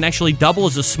 1000 can actually double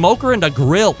as a smoker and a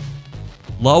grill.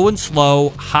 Low and slow,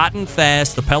 hot and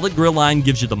fast, the pellet grill line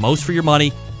gives you the most for your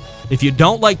money. If you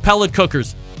don't like pellet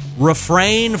cookers,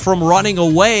 refrain from running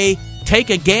away. Take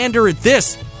a gander at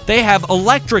this. They have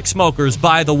electric smokers,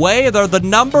 by the way. They're the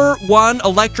 #1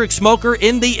 electric smoker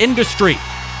in the industry.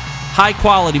 High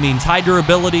quality means high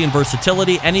durability and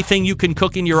versatility. Anything you can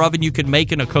cook in your oven, you can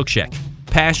make in a Cook Shack.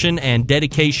 Passion and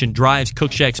dedication drives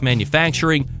Cook Shack's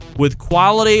manufacturing, with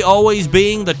quality always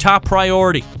being the top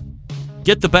priority.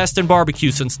 Get the best in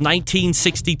barbecue since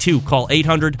 1962. Call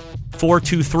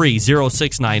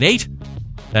 800-423-0698.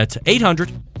 That's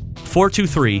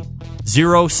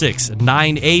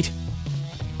 800-423-0698.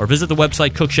 Or visit the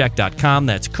website cookshack.com.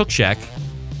 That's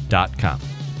cookshack.com.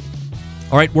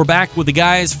 All right, we're back with the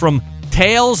guys from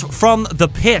Tales from the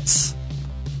Pits.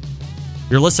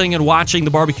 You're listening and watching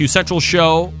the Barbecue Central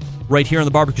show right here on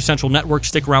the Barbecue Central Network.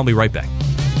 Stick around. We'll be right back.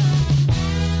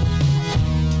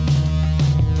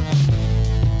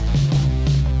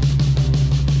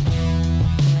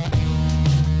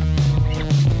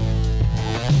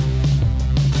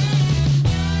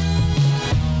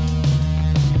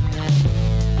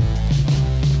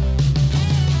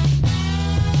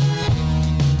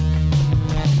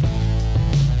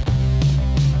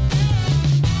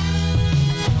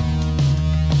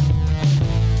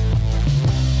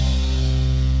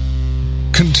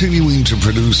 Continuing to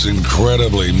produce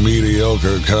incredibly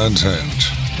mediocre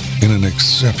content in an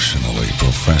exceptionally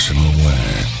professional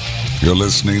way. You're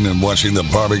listening and watching the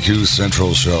Barbecue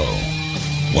Central show.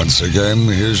 Once again,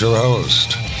 here's your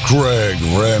host, Greg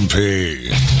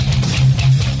Rempe.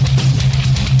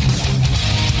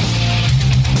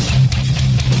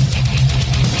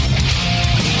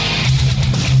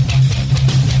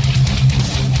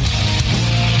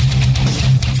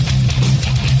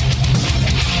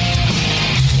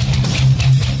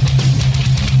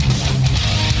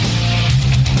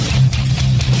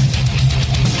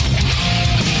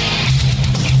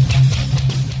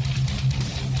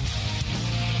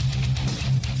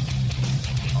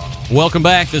 Welcome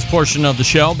back. This portion of the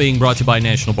show being brought to you by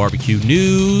National Barbecue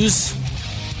News,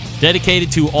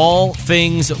 dedicated to all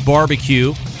things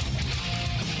barbecue.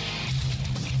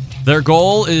 Their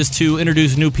goal is to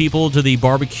introduce new people to the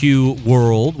barbecue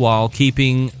world while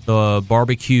keeping the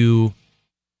barbecue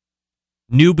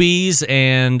newbies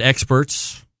and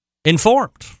experts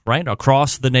informed, right?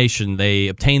 Across the nation, they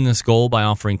obtain this goal by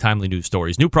offering timely news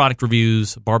stories, new product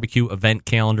reviews, barbecue event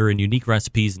calendar, and unique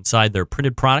recipes inside their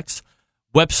printed products,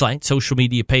 website, social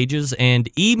media pages, and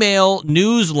email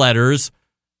newsletters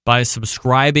by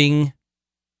subscribing.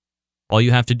 All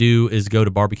you have to do is go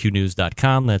to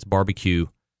barbecuenews.com. That's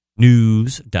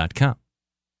barbecuenews.com.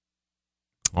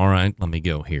 All right, let me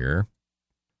go here.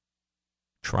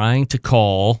 Trying to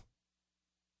call.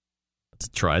 Let's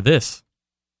try this.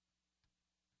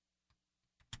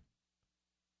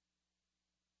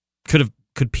 Could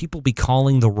people be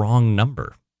calling the wrong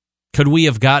number? Could we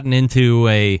have gotten into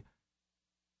a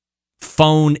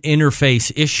phone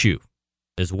interface issue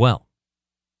as well?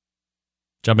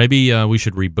 John, maybe we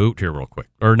should reboot here real quick.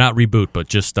 Or not reboot, but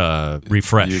just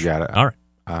refresh. You got it. All right.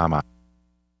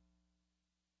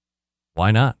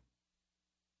 Why not?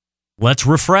 Let's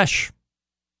refresh.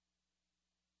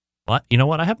 What? You know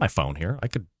what? I have my phone here. I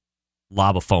could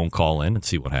lob a phone call in and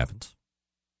see what happens.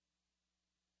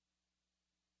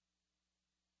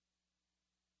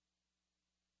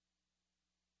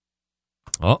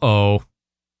 Uh-oh.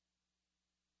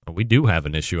 We do have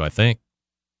an issue, I think.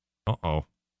 Uh-oh.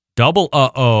 Double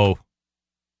uh-oh.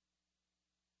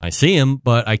 I see him,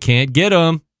 but I can't get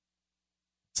him.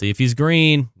 See if he's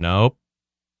green. Nope.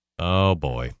 Oh,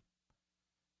 boy.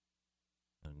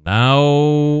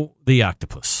 Now the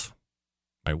octopus.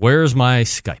 All right, where's my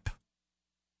Skype?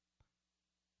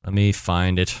 Let me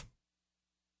find it.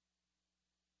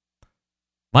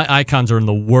 My icons are in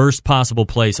the worst possible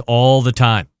place all the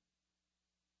time.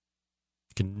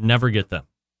 Can never get them.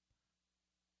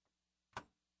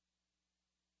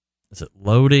 Is it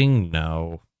loading?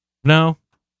 No.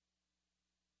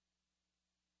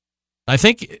 I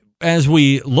think as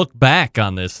we look back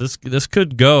on this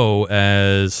could go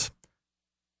as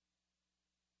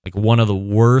like one of the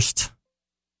worst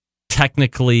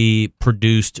technically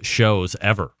produced shows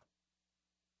ever.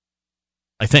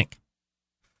 I think.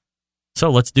 So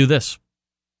let's do this.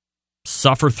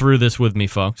 Suffer through this with me,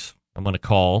 folks. I'm going to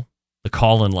call the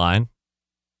call-in line.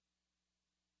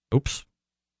 Oops.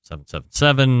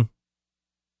 777.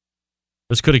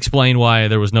 This could explain why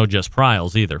there was no Jess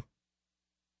Pryles either.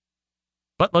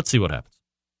 But let's see what happens.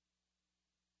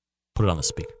 Put it on the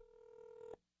speaker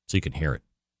so you can hear it.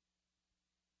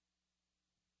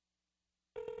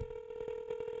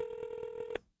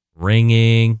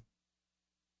 Ringing.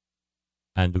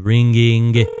 And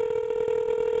ringing.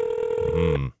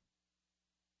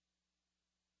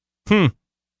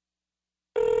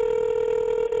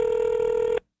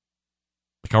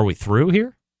 Like, are we through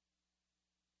here?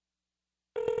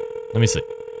 Let me see.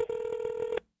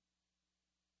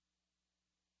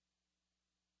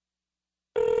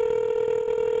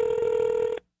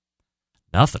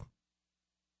 Nothing.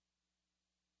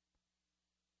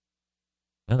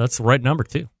 Yeah, that's the right number,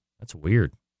 too. That's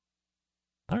weird.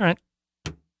 All right.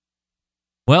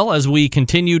 Well, as we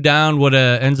continue down what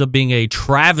ends up being a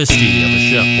travesty of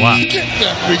a show. Wow. Get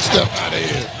that big stuff out of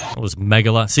here. That was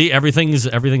Megala. See,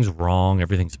 everything's wrong.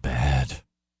 Everything's bad.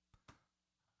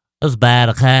 That was bad,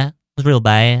 okay? It was real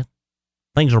bad.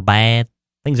 Things are bad.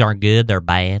 Things aren't good. They're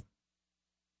bad.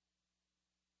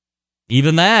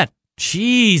 Even that.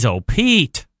 Jeez, oh,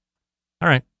 Pete. All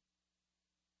right.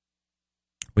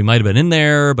 We might have been in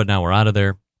there, but now we're out of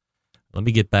there. Let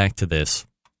me get back to this.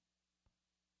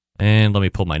 And let me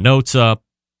pull my notes up.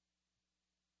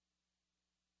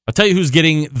 I'll tell you who's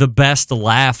getting the best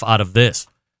laugh out of this.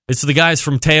 It's the guys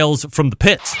from Tales from the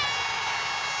Pits.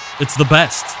 It's the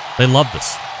best. They love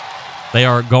this. They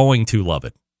are going to love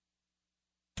it.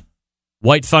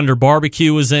 White Thunder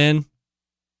Barbecue is in.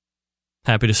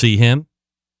 Happy to see him.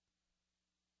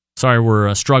 Sorry,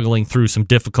 we're struggling through some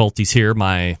difficulties here,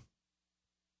 my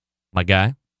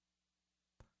guy.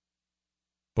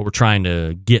 But we're trying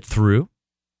to get through.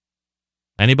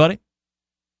 Anybody?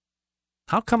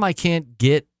 How come I can't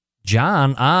get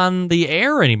John on the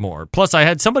air anymore? Plus, I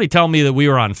had somebody tell me that we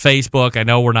were on Facebook. I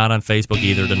know we're not on Facebook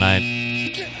either tonight.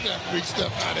 Get that big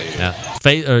stuff out of here. Yeah.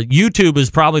 YouTube is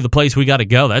probably the place we got to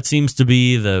go. That seems to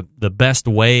be the best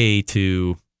way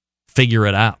to figure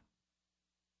it out.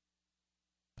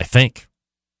 I think.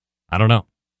 I don't know.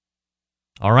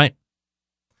 All right.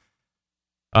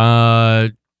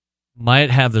 Might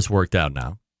have this worked out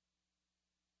now.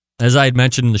 As I had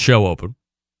mentioned in the show open,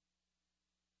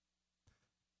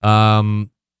 last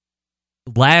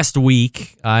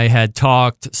week I had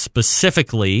talked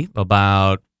specifically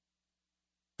about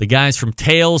the guys from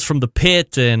Tales from the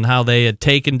Pit and how they had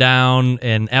taken down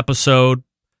an episode,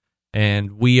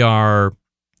 and we are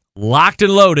locked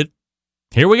and loaded.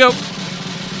 Here we go.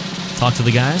 Talk to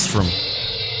the guys from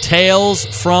Tales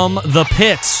from the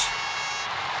Pits.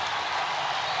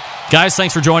 Guys,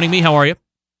 thanks for joining me. How are you?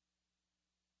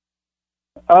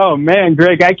 Oh, man,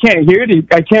 Greg, I can't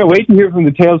wait to hear from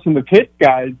the Tales from the Pit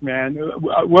guys, man.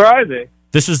 Where are they?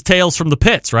 This is Tales from the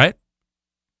Pits, right?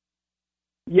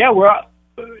 Yeah,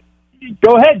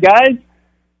 go ahead, guys.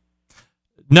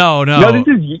 No. No, this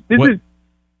is...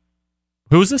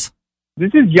 Who is this?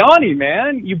 This is Yanni,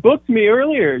 man. You booked me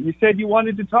earlier. You said you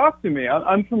wanted to talk to me.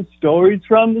 I'm from Stories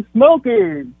from the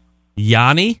Smokers.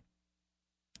 Yanni?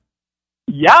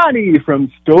 Yanni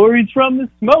from Stories from the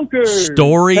Smokers.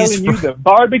 Stories from... you the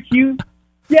barbecue.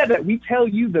 Yeah, that we tell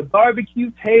you the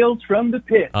barbecue tales from the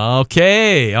pit.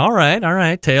 Okay, all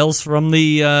right. Tales from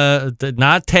the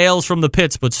not Tales from the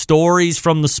Pits, but Stories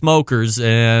from the Smokers.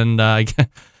 And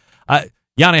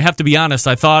Yanni, I have to be honest.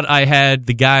 I thought I had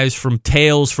the guys from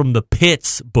Tales from the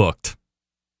Pits booked,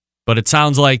 but it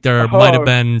sounds like there might have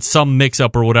been some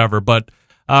mix-up or whatever. But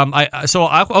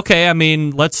okay. I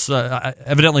mean, let's.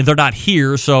 Evidently, they're not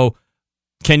here. So,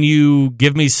 can you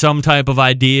give me some type of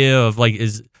idea of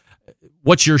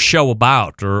what's your show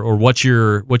about, or what's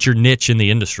your niche in the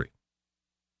industry?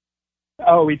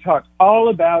 Oh, we talk all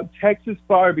about Texas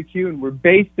barbecue, and we're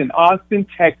based in Austin,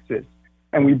 Texas,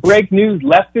 and we break news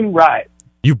left and right.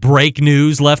 You break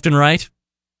news left and right?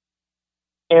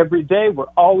 Every day, we're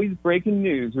always breaking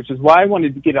news, which is why I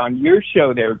wanted to get on your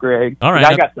show there, Greg. All right.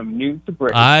 I got some news to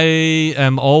break. I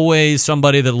am always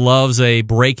somebody that loves a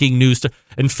breaking news.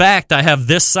 In fact, I have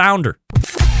this sounder.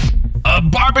 A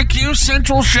Barbecue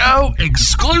Central Show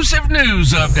exclusive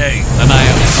news update. And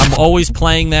I'm always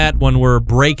playing that when we're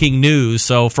breaking news.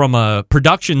 So from a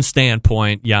production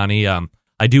standpoint, Yanni,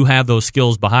 I do have those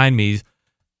skills behind me.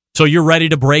 So you're ready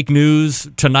to break news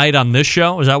tonight on this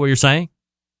show? Is that what you're saying?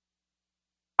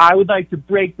 I would like to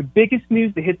break the biggest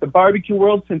news to hit the barbecue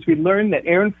world since we learned that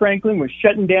Aaron Franklin was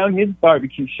shutting down his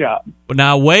barbecue shop.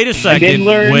 Now, wait a second. And then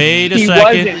learned wait a he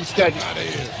second. wasn't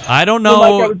shutting. I don't know.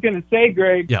 Well, like I was going to say,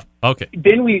 Greg. Yeah, okay.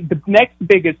 Then the next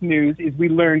biggest news is we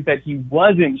learned that he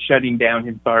wasn't shutting down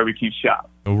his barbecue shop.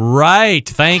 Right.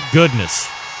 Thank goodness.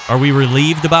 Are we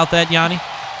relieved about that, Yanni?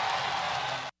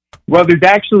 Well, there's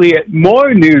actually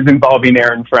more news involving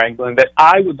Aaron Franklin that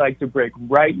I would like to break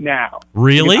right now.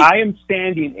 Really? Because I am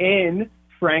standing in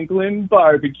Franklin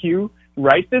Barbecue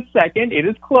right this second. It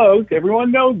is closed.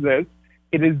 Everyone knows this.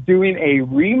 It is doing a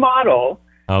remodel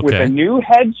with a new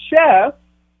head chef.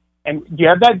 And do you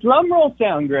have that drum roll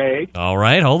sound, Greg? All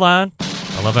right, hold on.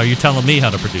 I love how you're telling me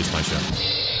how to produce my show.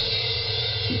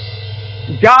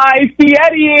 Guy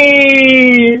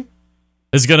Fieri!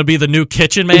 Is going to be the new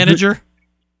kitchen manager?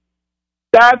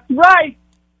 That's right.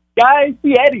 Guy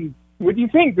Fieri. What do you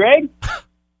think, Greg?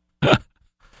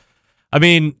 I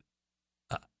mean,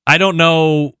 I don't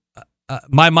know.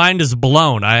 My mind is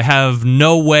blown. I have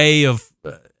no way of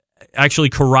actually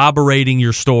corroborating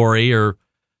your story, or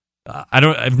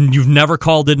you've never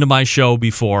called into my show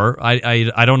before.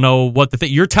 I don't know what the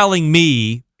thing. You're telling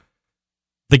me,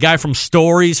 the guy from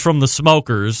Stories from the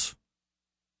Smokers,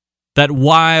 that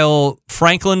while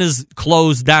Franklin is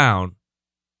closed down,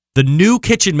 the new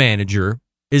kitchen manager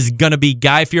is going to be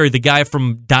Guy Fieri, the guy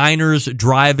from Diners,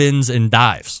 Drive-Ins, and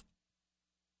Dives.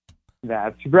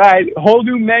 That's right. Whole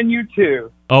new menu,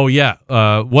 too. Oh, yeah.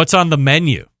 What's on the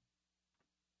menu?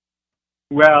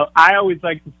 Well, I always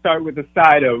like to start with a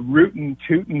side of rootin'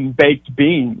 tootin' baked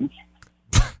beans.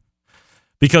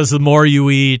 Because the more you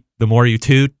eat, the more you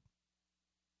toot?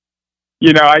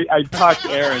 You know, I talked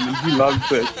to Aaron, and he loves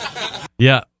this.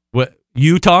 Yeah. What?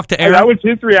 You talked to Aaron? And that was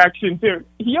his reaction, too.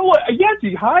 Yes,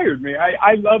 he hired me.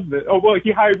 I love it. Oh, well,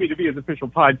 he hired me to be his official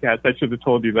podcast. I should have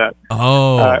told you that.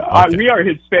 Oh, okay. We are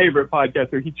his favorite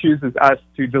podcaster. He chooses us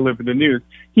to deliver the news.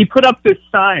 He put up this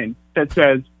sign that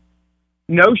says,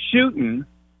 "No shootin',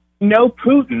 no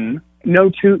Putin, no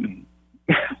tootin'."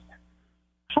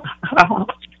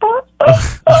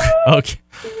 Okay.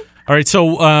 All right,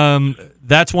 so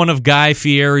that's one of Guy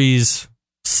Fieri's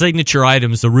signature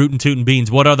items, the rootin' tootin'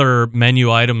 beans. What other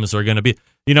menu items are going to be?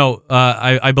 You know,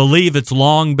 I believe it's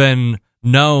long been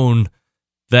known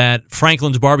that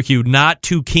Franklin's Barbecue not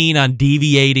too keen on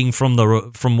deviating from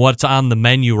what's on the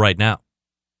menu right now.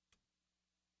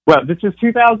 Well, this is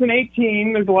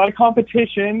 2018. There's a lot of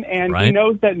competition, and he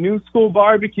knows that new school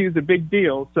barbecue is a big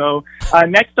deal. So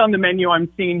next on the menu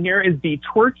I'm seeing here is the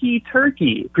Twerky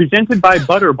Turkey, presented by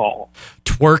Butterball.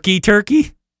 Twerky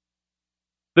Turkey?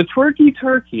 The Twerky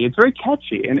Turkey. It's very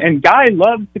catchy, and Guy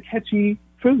loves the catchy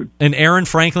food. And Aaron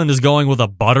Franklin is going with a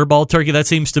Butterball turkey? That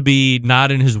seems to be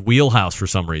not in his wheelhouse for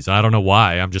some reason. I don't know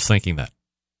why. I'm just thinking that.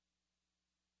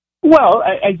 Well,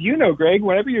 as you know, Greg,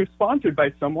 whenever you're sponsored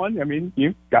by someone, I mean,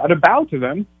 you've got to bow to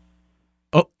them.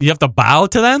 Oh, you have to bow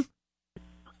to them?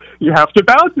 You have to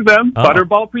bow to them. Oh.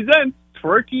 Butterball presents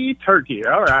Twerky Turkey.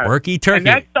 All right. Twerky Turkey. And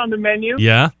next on the menu,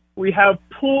 we have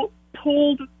pulled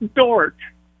dork.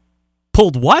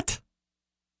 Pulled what?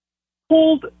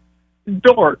 Pulled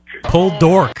dork. Pulled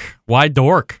dork. Why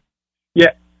dork?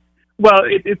 Yeah. Well,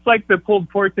 it's like the pulled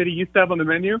pork that he used to have on the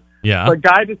menu. Yeah. But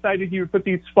Guy decided he would put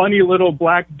these funny little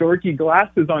black dorky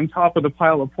glasses on top of the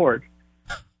pile of pork.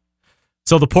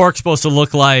 So the pork's supposed to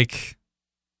look like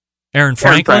Aaron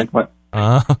Franklin?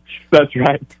 That's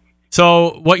right.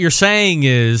 So what you're saying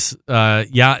is,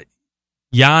 Yanni,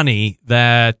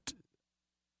 that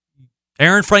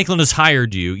Aaron Franklin has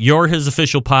hired you. You're his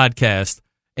official podcast,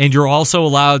 and you're also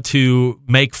allowed to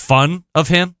make fun of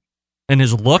him and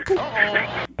his look?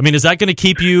 I mean, is that going to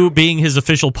keep you being his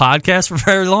official podcast for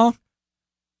very long?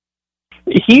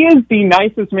 He is the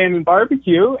nicest man in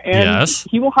barbecue, and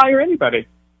he will hire anybody.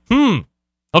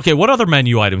 Okay, what other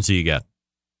menu items do you get?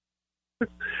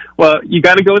 Well, you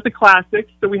got to go with the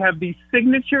classics. So we have the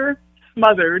signature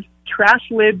smothered trash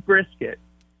lid brisket.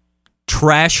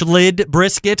 Trash lid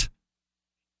brisket?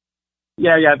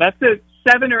 Yeah, that's a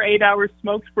 7 or 8 hour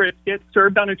smoked brisket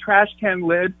served on a trash can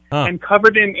lid and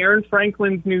covered in Aaron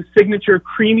Franklin's new signature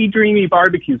creamy, dreamy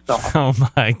barbecue sauce. Oh,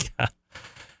 my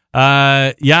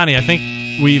God. Yanni, I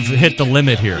think we've hit the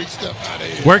limit here.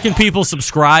 Where can people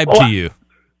subscribe to you?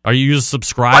 Are you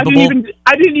subscribable?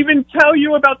 I didn't even tell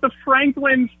you about the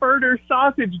Franklin Furter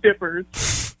sausage dippers.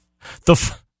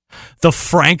 The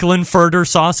Franklin Furter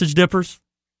sausage dippers?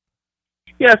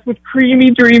 Yes, with creamy,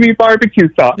 dreamy barbecue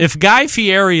sauce. If Guy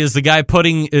Fieri is the guy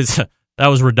that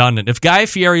was redundant. If Guy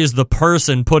Fieri is the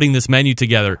person putting this menu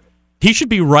together, he should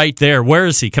be right there. Where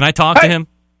is he? Can I talk to him?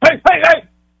 Hey!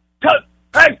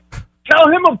 Tell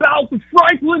him about the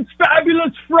Franklin's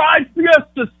Fabulous Fried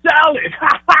Fiesta Salad.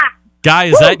 Guy,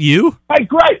 is that you? Hey,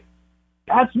 great.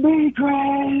 That's me,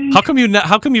 Greg. How come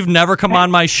you've never come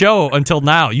on my show until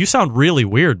now? You sound really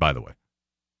weird, by the way.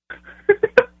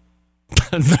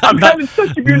 I'm having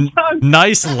such a good time.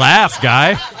 Nice laugh,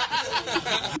 Guy.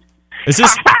 Is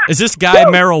this guy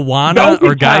marijuana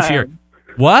or Guy Fieri?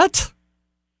 What?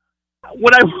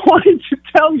 What I wanted to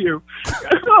tell you.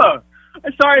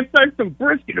 Sorry, I started some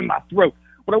brisket in my throat.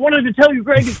 What I wanted to tell you,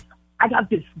 Greg, is I got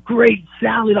this great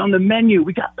salad on the menu.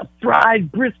 We got the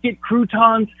fried brisket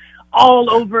croutons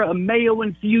all over a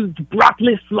mayo-infused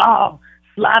broccoli slaw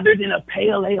slathered in a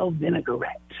pale ale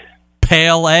vinaigrette.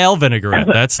 Pale ale vinaigrette.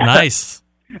 That's nice.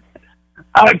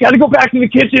 I got to go back to the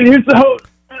kitchen. Here's the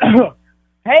host.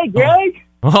 Hey, Greg.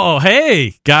 Oh,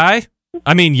 hey, Guy.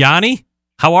 I mean, Yanni.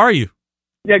 How are you?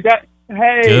 Yeah,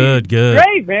 hey. Good.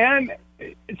 Great, man.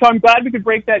 So I'm glad we could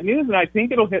break that news, and I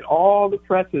think it'll hit all the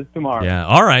presses tomorrow. Yeah.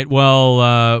 All right.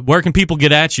 Well, where can people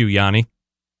get at you, Yanni?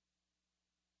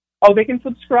 Oh, they can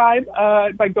subscribe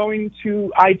by going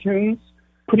to iTunes,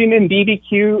 putting in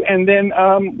BBQ, and then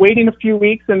waiting a few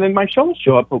weeks, and then my show will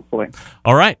show up, hopefully.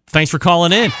 All right. Thanks for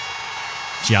calling in,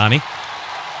 Yanni.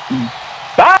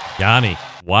 Bye. Yanni.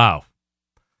 Wow.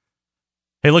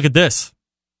 Hey, look at this.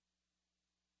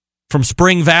 From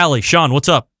Spring Valley. Sean, what's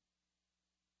up?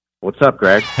 What's up,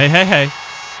 Greg? Hey.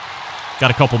 Got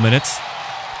a couple minutes.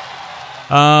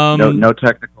 No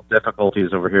technical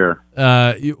difficulties over here.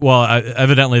 Well,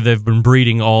 evidently they've been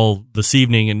breeding all this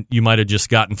evening, and you might have just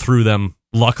gotten through them,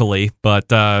 luckily.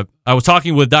 But I was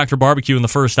talking with Dr. Barbecue in the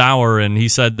first hour, and he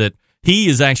said that he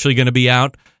is actually going to be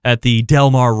out at the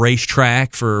Del Mar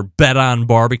racetrack for Bet on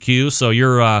Barbecue. So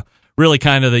you're really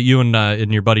kind of you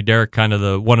and your buddy Derek, kind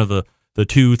of one of the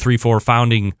 2, 3, 4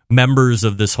 founding members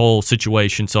of this whole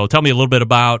situation. So tell me a little bit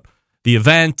about the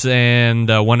event and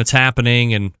when it's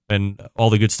happening and all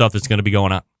the good stuff that's going to be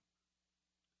going on.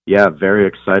 Yeah, very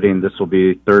exciting. This will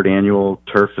be 3rd annual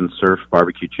Turf and Surf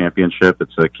Barbecue Championship.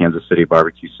 It's a Kansas City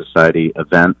Barbecue Society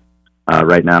event.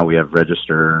 Right now we have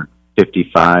registered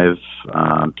 55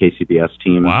 KCBS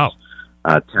teams. Wow.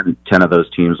 10 of those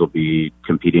teams will be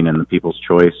competing in the People's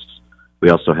Choice. We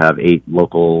also have 8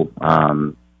 local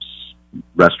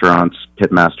restaurants,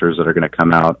 pitmasters that are going to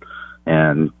come out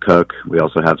and cook. We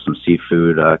also have some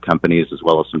seafood companies as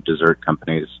well as some dessert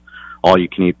companies. All you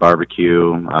can eat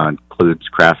barbecue includes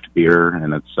craft beer,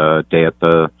 and it's a day at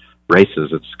the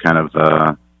races. It's kind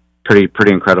of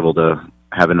pretty incredible to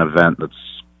have an event that's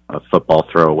a football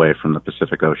throw away from the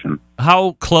Pacific Ocean.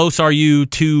 How close are you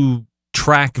to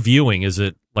track viewing? Is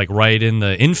it like right in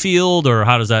the infield, or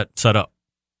how does that set up?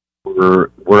 We're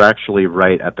actually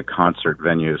right at the concert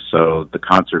venue. So the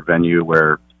concert venue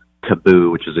where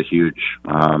Kaboo, which is a huge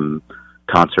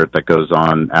concert that goes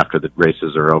on after the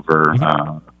races are over,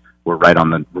 we're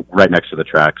right next to the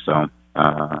track. So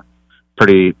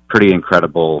pretty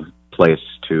incredible place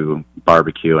to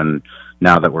barbecue. And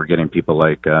now that we're getting people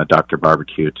like Dr.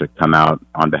 Barbecue to come out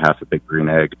on behalf of Big Green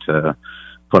Egg to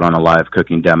put on a live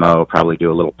cooking demo, probably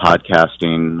do a little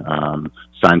podcasting,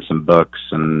 sign some books,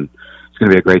 and it's going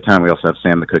to be a great time. We also have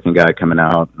Sam the Cooking Guy coming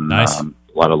out, and nice. A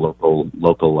lot of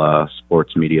local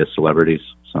sports media celebrities.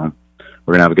 So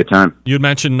we're going to have a good time. You had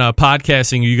mentioned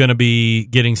podcasting. Are you going to be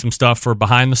getting some stuff for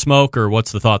Behind the Smoke, or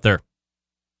what's the thought there?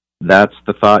 That's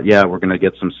the thought, yeah. We're going to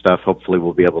get some stuff. Hopefully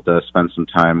we'll be able to spend some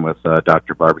time with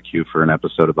Dr. Barbecue for an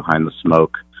episode of Behind the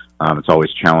Smoke. It's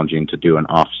always challenging to do an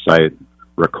off-site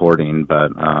recording,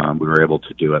 but we were able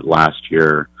to do it last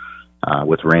year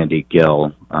with Randy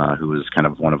Gill, who was kind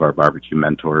of one of our barbecue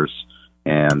mentors,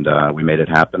 and we made it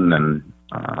happen,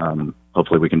 and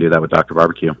hopefully we can do that with Dr.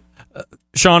 Barbecue.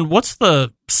 Sean, what's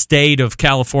the state of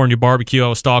California barbecue? I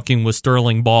was talking with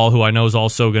Sterling Ball, who I know is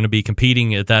also going to be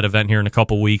competing at that event here in a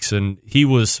couple weeks, and he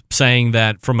was saying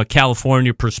that from a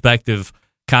California perspective,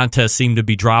 contests seem to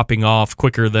be dropping off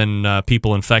quicker than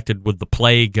people infected with the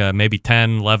plague, maybe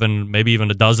 10, 11, maybe even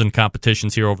a dozen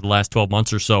competitions here over the last 12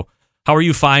 months or so. How are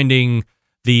you finding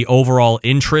the overall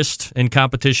interest in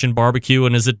competition barbecue,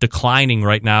 and is it declining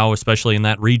right now, especially in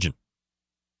that region?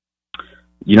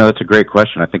 You know, that's a great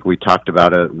question. I think we talked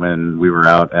about it when we were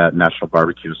out at National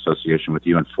Barbecue Association with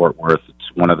you in Fort Worth.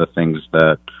 It's one of the things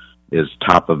that is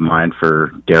top of mind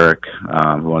for Derek,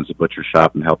 who owns the butcher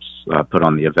shop and helps put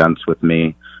on the events with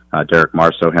me. Derek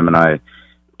Marceau, him and I.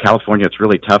 California, it's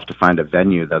really tough to find a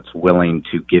venue that's willing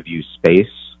to give you space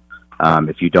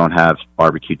If you don't have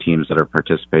barbecue teams that are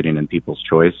participating in People's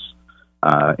Choice,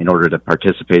 in order to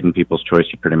participate in People's Choice,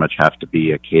 you pretty much have to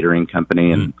be a catering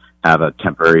company and have a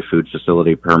temporary food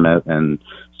facility permit, and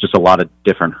it's just a lot of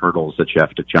different hurdles that you have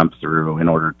to jump through in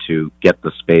order to get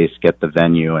the space, get the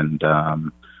venue, and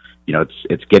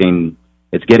it's getting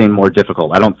more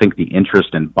difficult. I don't think the interest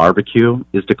in barbecue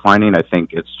is declining. I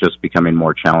think it's just becoming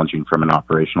more challenging from an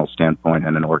operational standpoint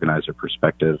and an organizer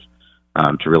perspective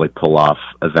to really pull off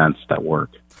events that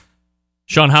work.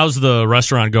 Sean, how's the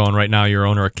restaurant going right now? You're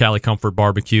owner of Cali Comfort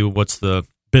Barbecue. What's the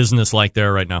business like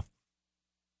there right now?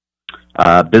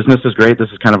 Business is great. This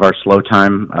is kind of our slower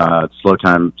time for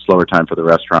the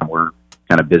restaurant. We're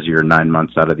kind of busier 9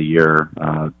 months out of the year,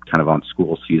 kind of on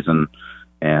school season.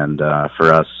 And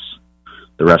for us,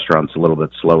 the restaurant's a little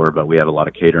bit slower, but we have a lot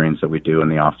of caterings that we do in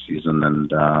the off season,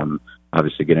 and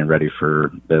obviously getting ready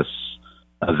for this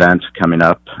event coming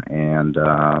up. And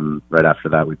right after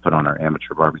that, we put on our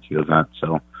amateur barbecue event.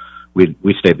 So we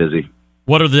stay busy.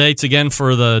 What are the dates again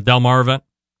for the Del Mar event?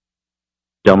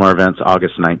 Del Mar event's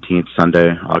August 19th,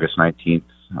 Sunday, August 19th.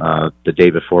 The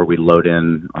day before, we load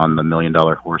in on the $1 Million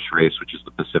Horse Race, which is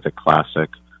the Pacific Classic.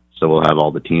 So we'll have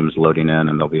all the teams loading in,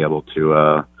 and they'll be able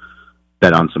to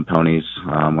bet on some ponies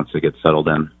once they get settled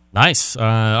in. Nice.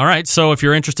 All right, so if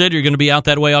you're interested, you're going to be out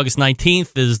that way. August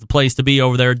 19th is the place to be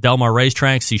over there at Del Mar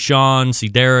Racetrack. See Sean, see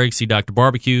Derek, see Dr.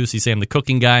 Barbecue, see Sam the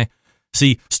cooking guy,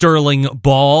 see Sterling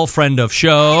Ball, friend of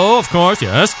show, of course,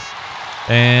 yes.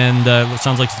 And it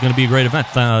sounds like it's going to be a great event.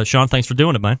 Sean, thanks for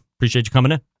doing it, man. Appreciate you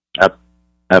coming in.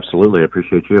 Absolutely. I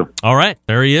appreciate you. All right.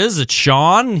 There he is. It's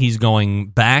Sean. He's going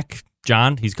back.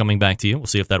 John, he's coming back to you. We'll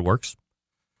see if that works.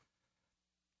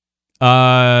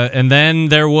 And then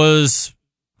there was,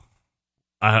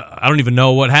 I don't even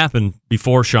know what happened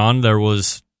before Sean. There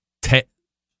was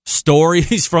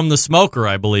stories from the smoker,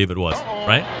 I believe it was.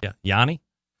 Right? Yeah. Yanni.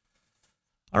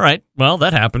 All right. Well,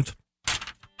 that happened.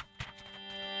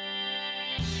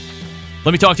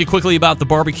 Let me talk to you quickly about the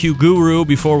Barbecue Guru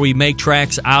before we make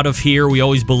tracks out of here. We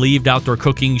always believed outdoor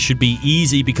cooking should be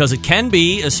easy because it can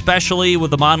be, especially with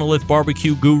the Monolith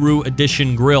Barbecue Guru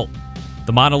Edition grill.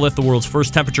 The Monolith, the world's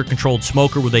first temperature-controlled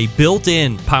smoker with a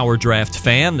built-in power draft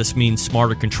fan. This means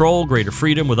smarter control, greater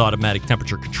freedom with automatic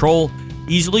temperature control.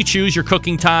 Easily choose your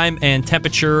cooking time and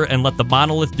temperature and let the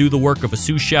Monolith do the work of a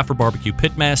sous chef or barbecue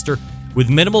pitmaster.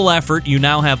 With minimal effort, you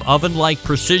now have oven-like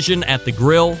precision at the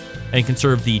grill and can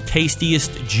serve the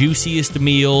tastiest, juiciest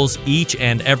meals each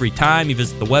and every time. You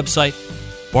visit the website,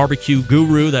 Barbecue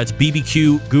Guru. That's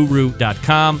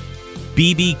bbqguru.com,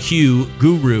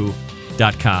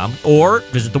 bbqguru.com, or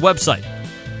visit the website.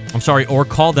 Or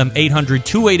call them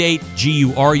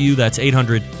 800-288-GURU. That's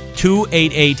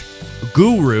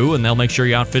 800-288-GURU, and they'll make sure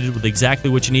you're outfitted with exactly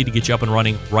what you need to get you up and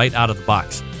running right out of the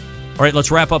box. All right,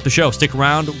 let's wrap up the show. Stick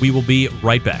around. We will be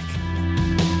right back.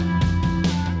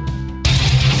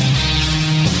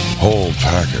 Whole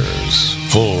packers,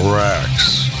 full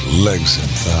racks, legs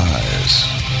and thighs,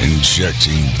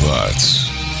 injecting butts.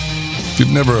 If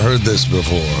you've never heard this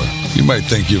before, you might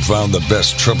think you found the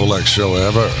best XXX show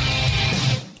ever.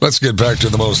 Let's get back to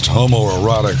the most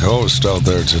homoerotic host out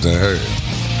there today,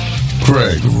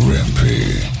 Craig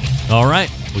Rimpey. All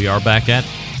right, we are back at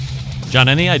John.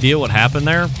 Any idea what happened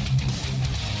there?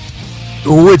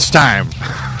 Which time?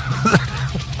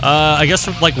 I guess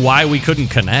like why we couldn't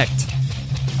connect.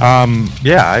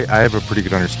 Yeah, I have a pretty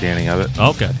good understanding of it.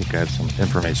 Okay. I think I have some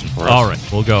information for us. All right,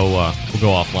 we'll go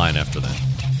offline after that.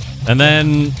 And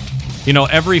then,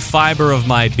 every fiber of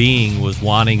my being was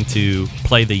wanting to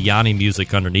play the Yanni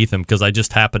music underneath him because I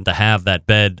just happened to have that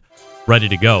bed ready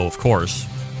to go, of course,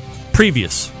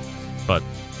 previous. But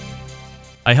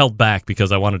I held back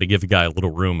because I wanted to give the guy a little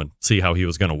room and see how he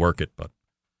was going to work it. But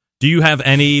do you have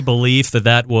any belief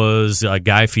that was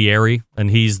Guy Fieri, and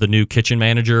he's the new kitchen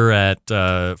manager at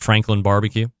Franklin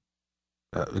Barbecue?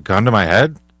 Gun to my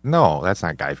head? No, that's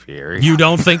not Guy Fieri. You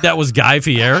don't think that was Guy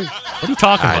Fieri? What are you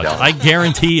talking about? I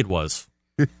guarantee it was.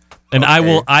 And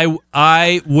okay.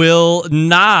 I will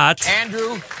not.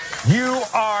 Andrew, you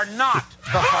are not the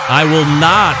father. I will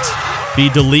not be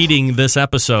deleting this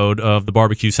episode of the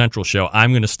Barbecue Central show.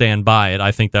 I'm going to stand by it.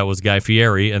 I think that was Guy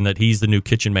Fieri and that he's the new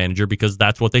kitchen manager because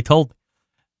that's what they told me.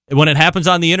 When it happens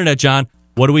on the internet, John,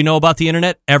 what do we know about the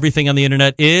internet? Everything on the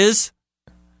internet is...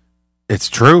 It's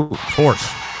true. Of course.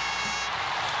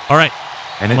 All right.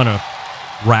 I'm going to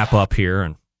wrap up here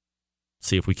and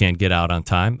see if we can't get out on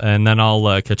time. And then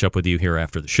I'll catch up with you here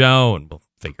after the show, and we'll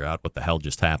figure out what the hell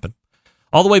just happened.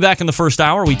 All the way back in the first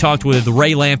hour, we talked with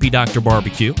Ray Lampe, Dr.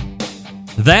 Barbecue.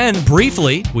 Then,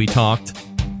 briefly, we talked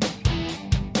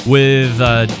with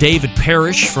David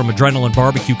Parrish from Adrenaline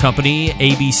Barbecue Company,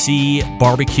 ABC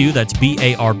Barbecue, that's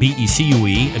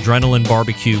BARBECUE, Adrenaline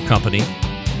Barbecue Company,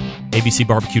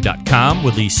 abcbarbecue.com,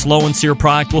 with the Slow and Sear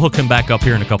product. We'll hook him back up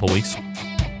here in a couple weeks.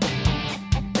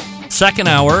 Second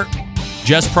hour,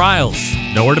 Jess Pryles,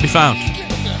 nowhere to be found.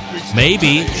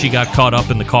 Maybe she got caught up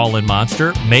in the call-in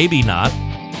monster, maybe not.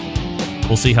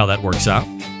 We'll see how that works out.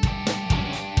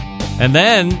 And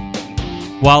then,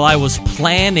 while I was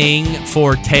planning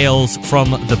for Tales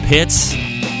from the Pits,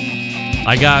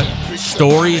 I got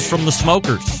stories from the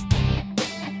smokers.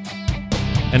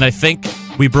 And I think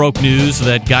we broke news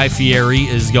that Guy Fieri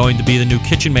is going to be the new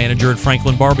kitchen manager at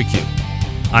Franklin Barbecue.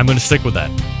 I'm going to stick with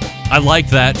that. I like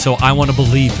that, so I want to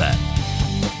believe that.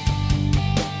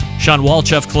 Sean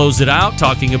Walchef closed it out,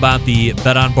 talking about the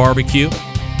Bet on Barbecue.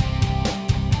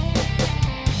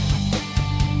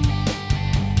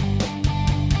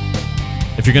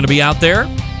 If you're going to be out there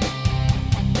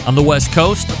on the West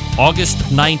Coast, August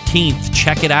 19th,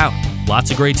 check it out.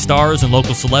 Lots of great stars and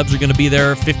local celebs are going to be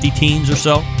there, 50 teams or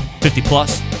so, 50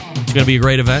 plus. It's going to be a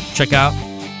great event. Check out.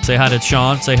 Say hi to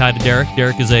Sean. Say hi to Derek.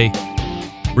 Derek is a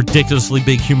ridiculously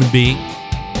big human being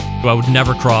who I would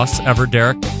never cross, ever,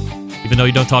 Derek. Even though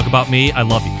you don't talk about me, I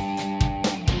love you.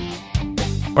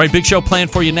 All right, big show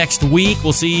planned for you next week.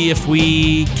 We'll see if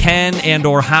we can and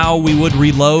or how we would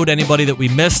reload anybody that we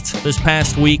missed this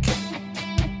past week.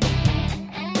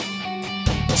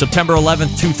 September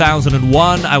 11th,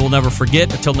 2001. I will never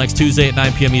forget. Until next Tuesday at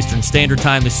 9 p.m. Eastern Standard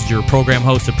Time, this is your program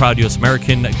host of Proud U.S.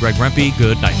 American, Greg Rempe.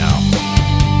 Good night now.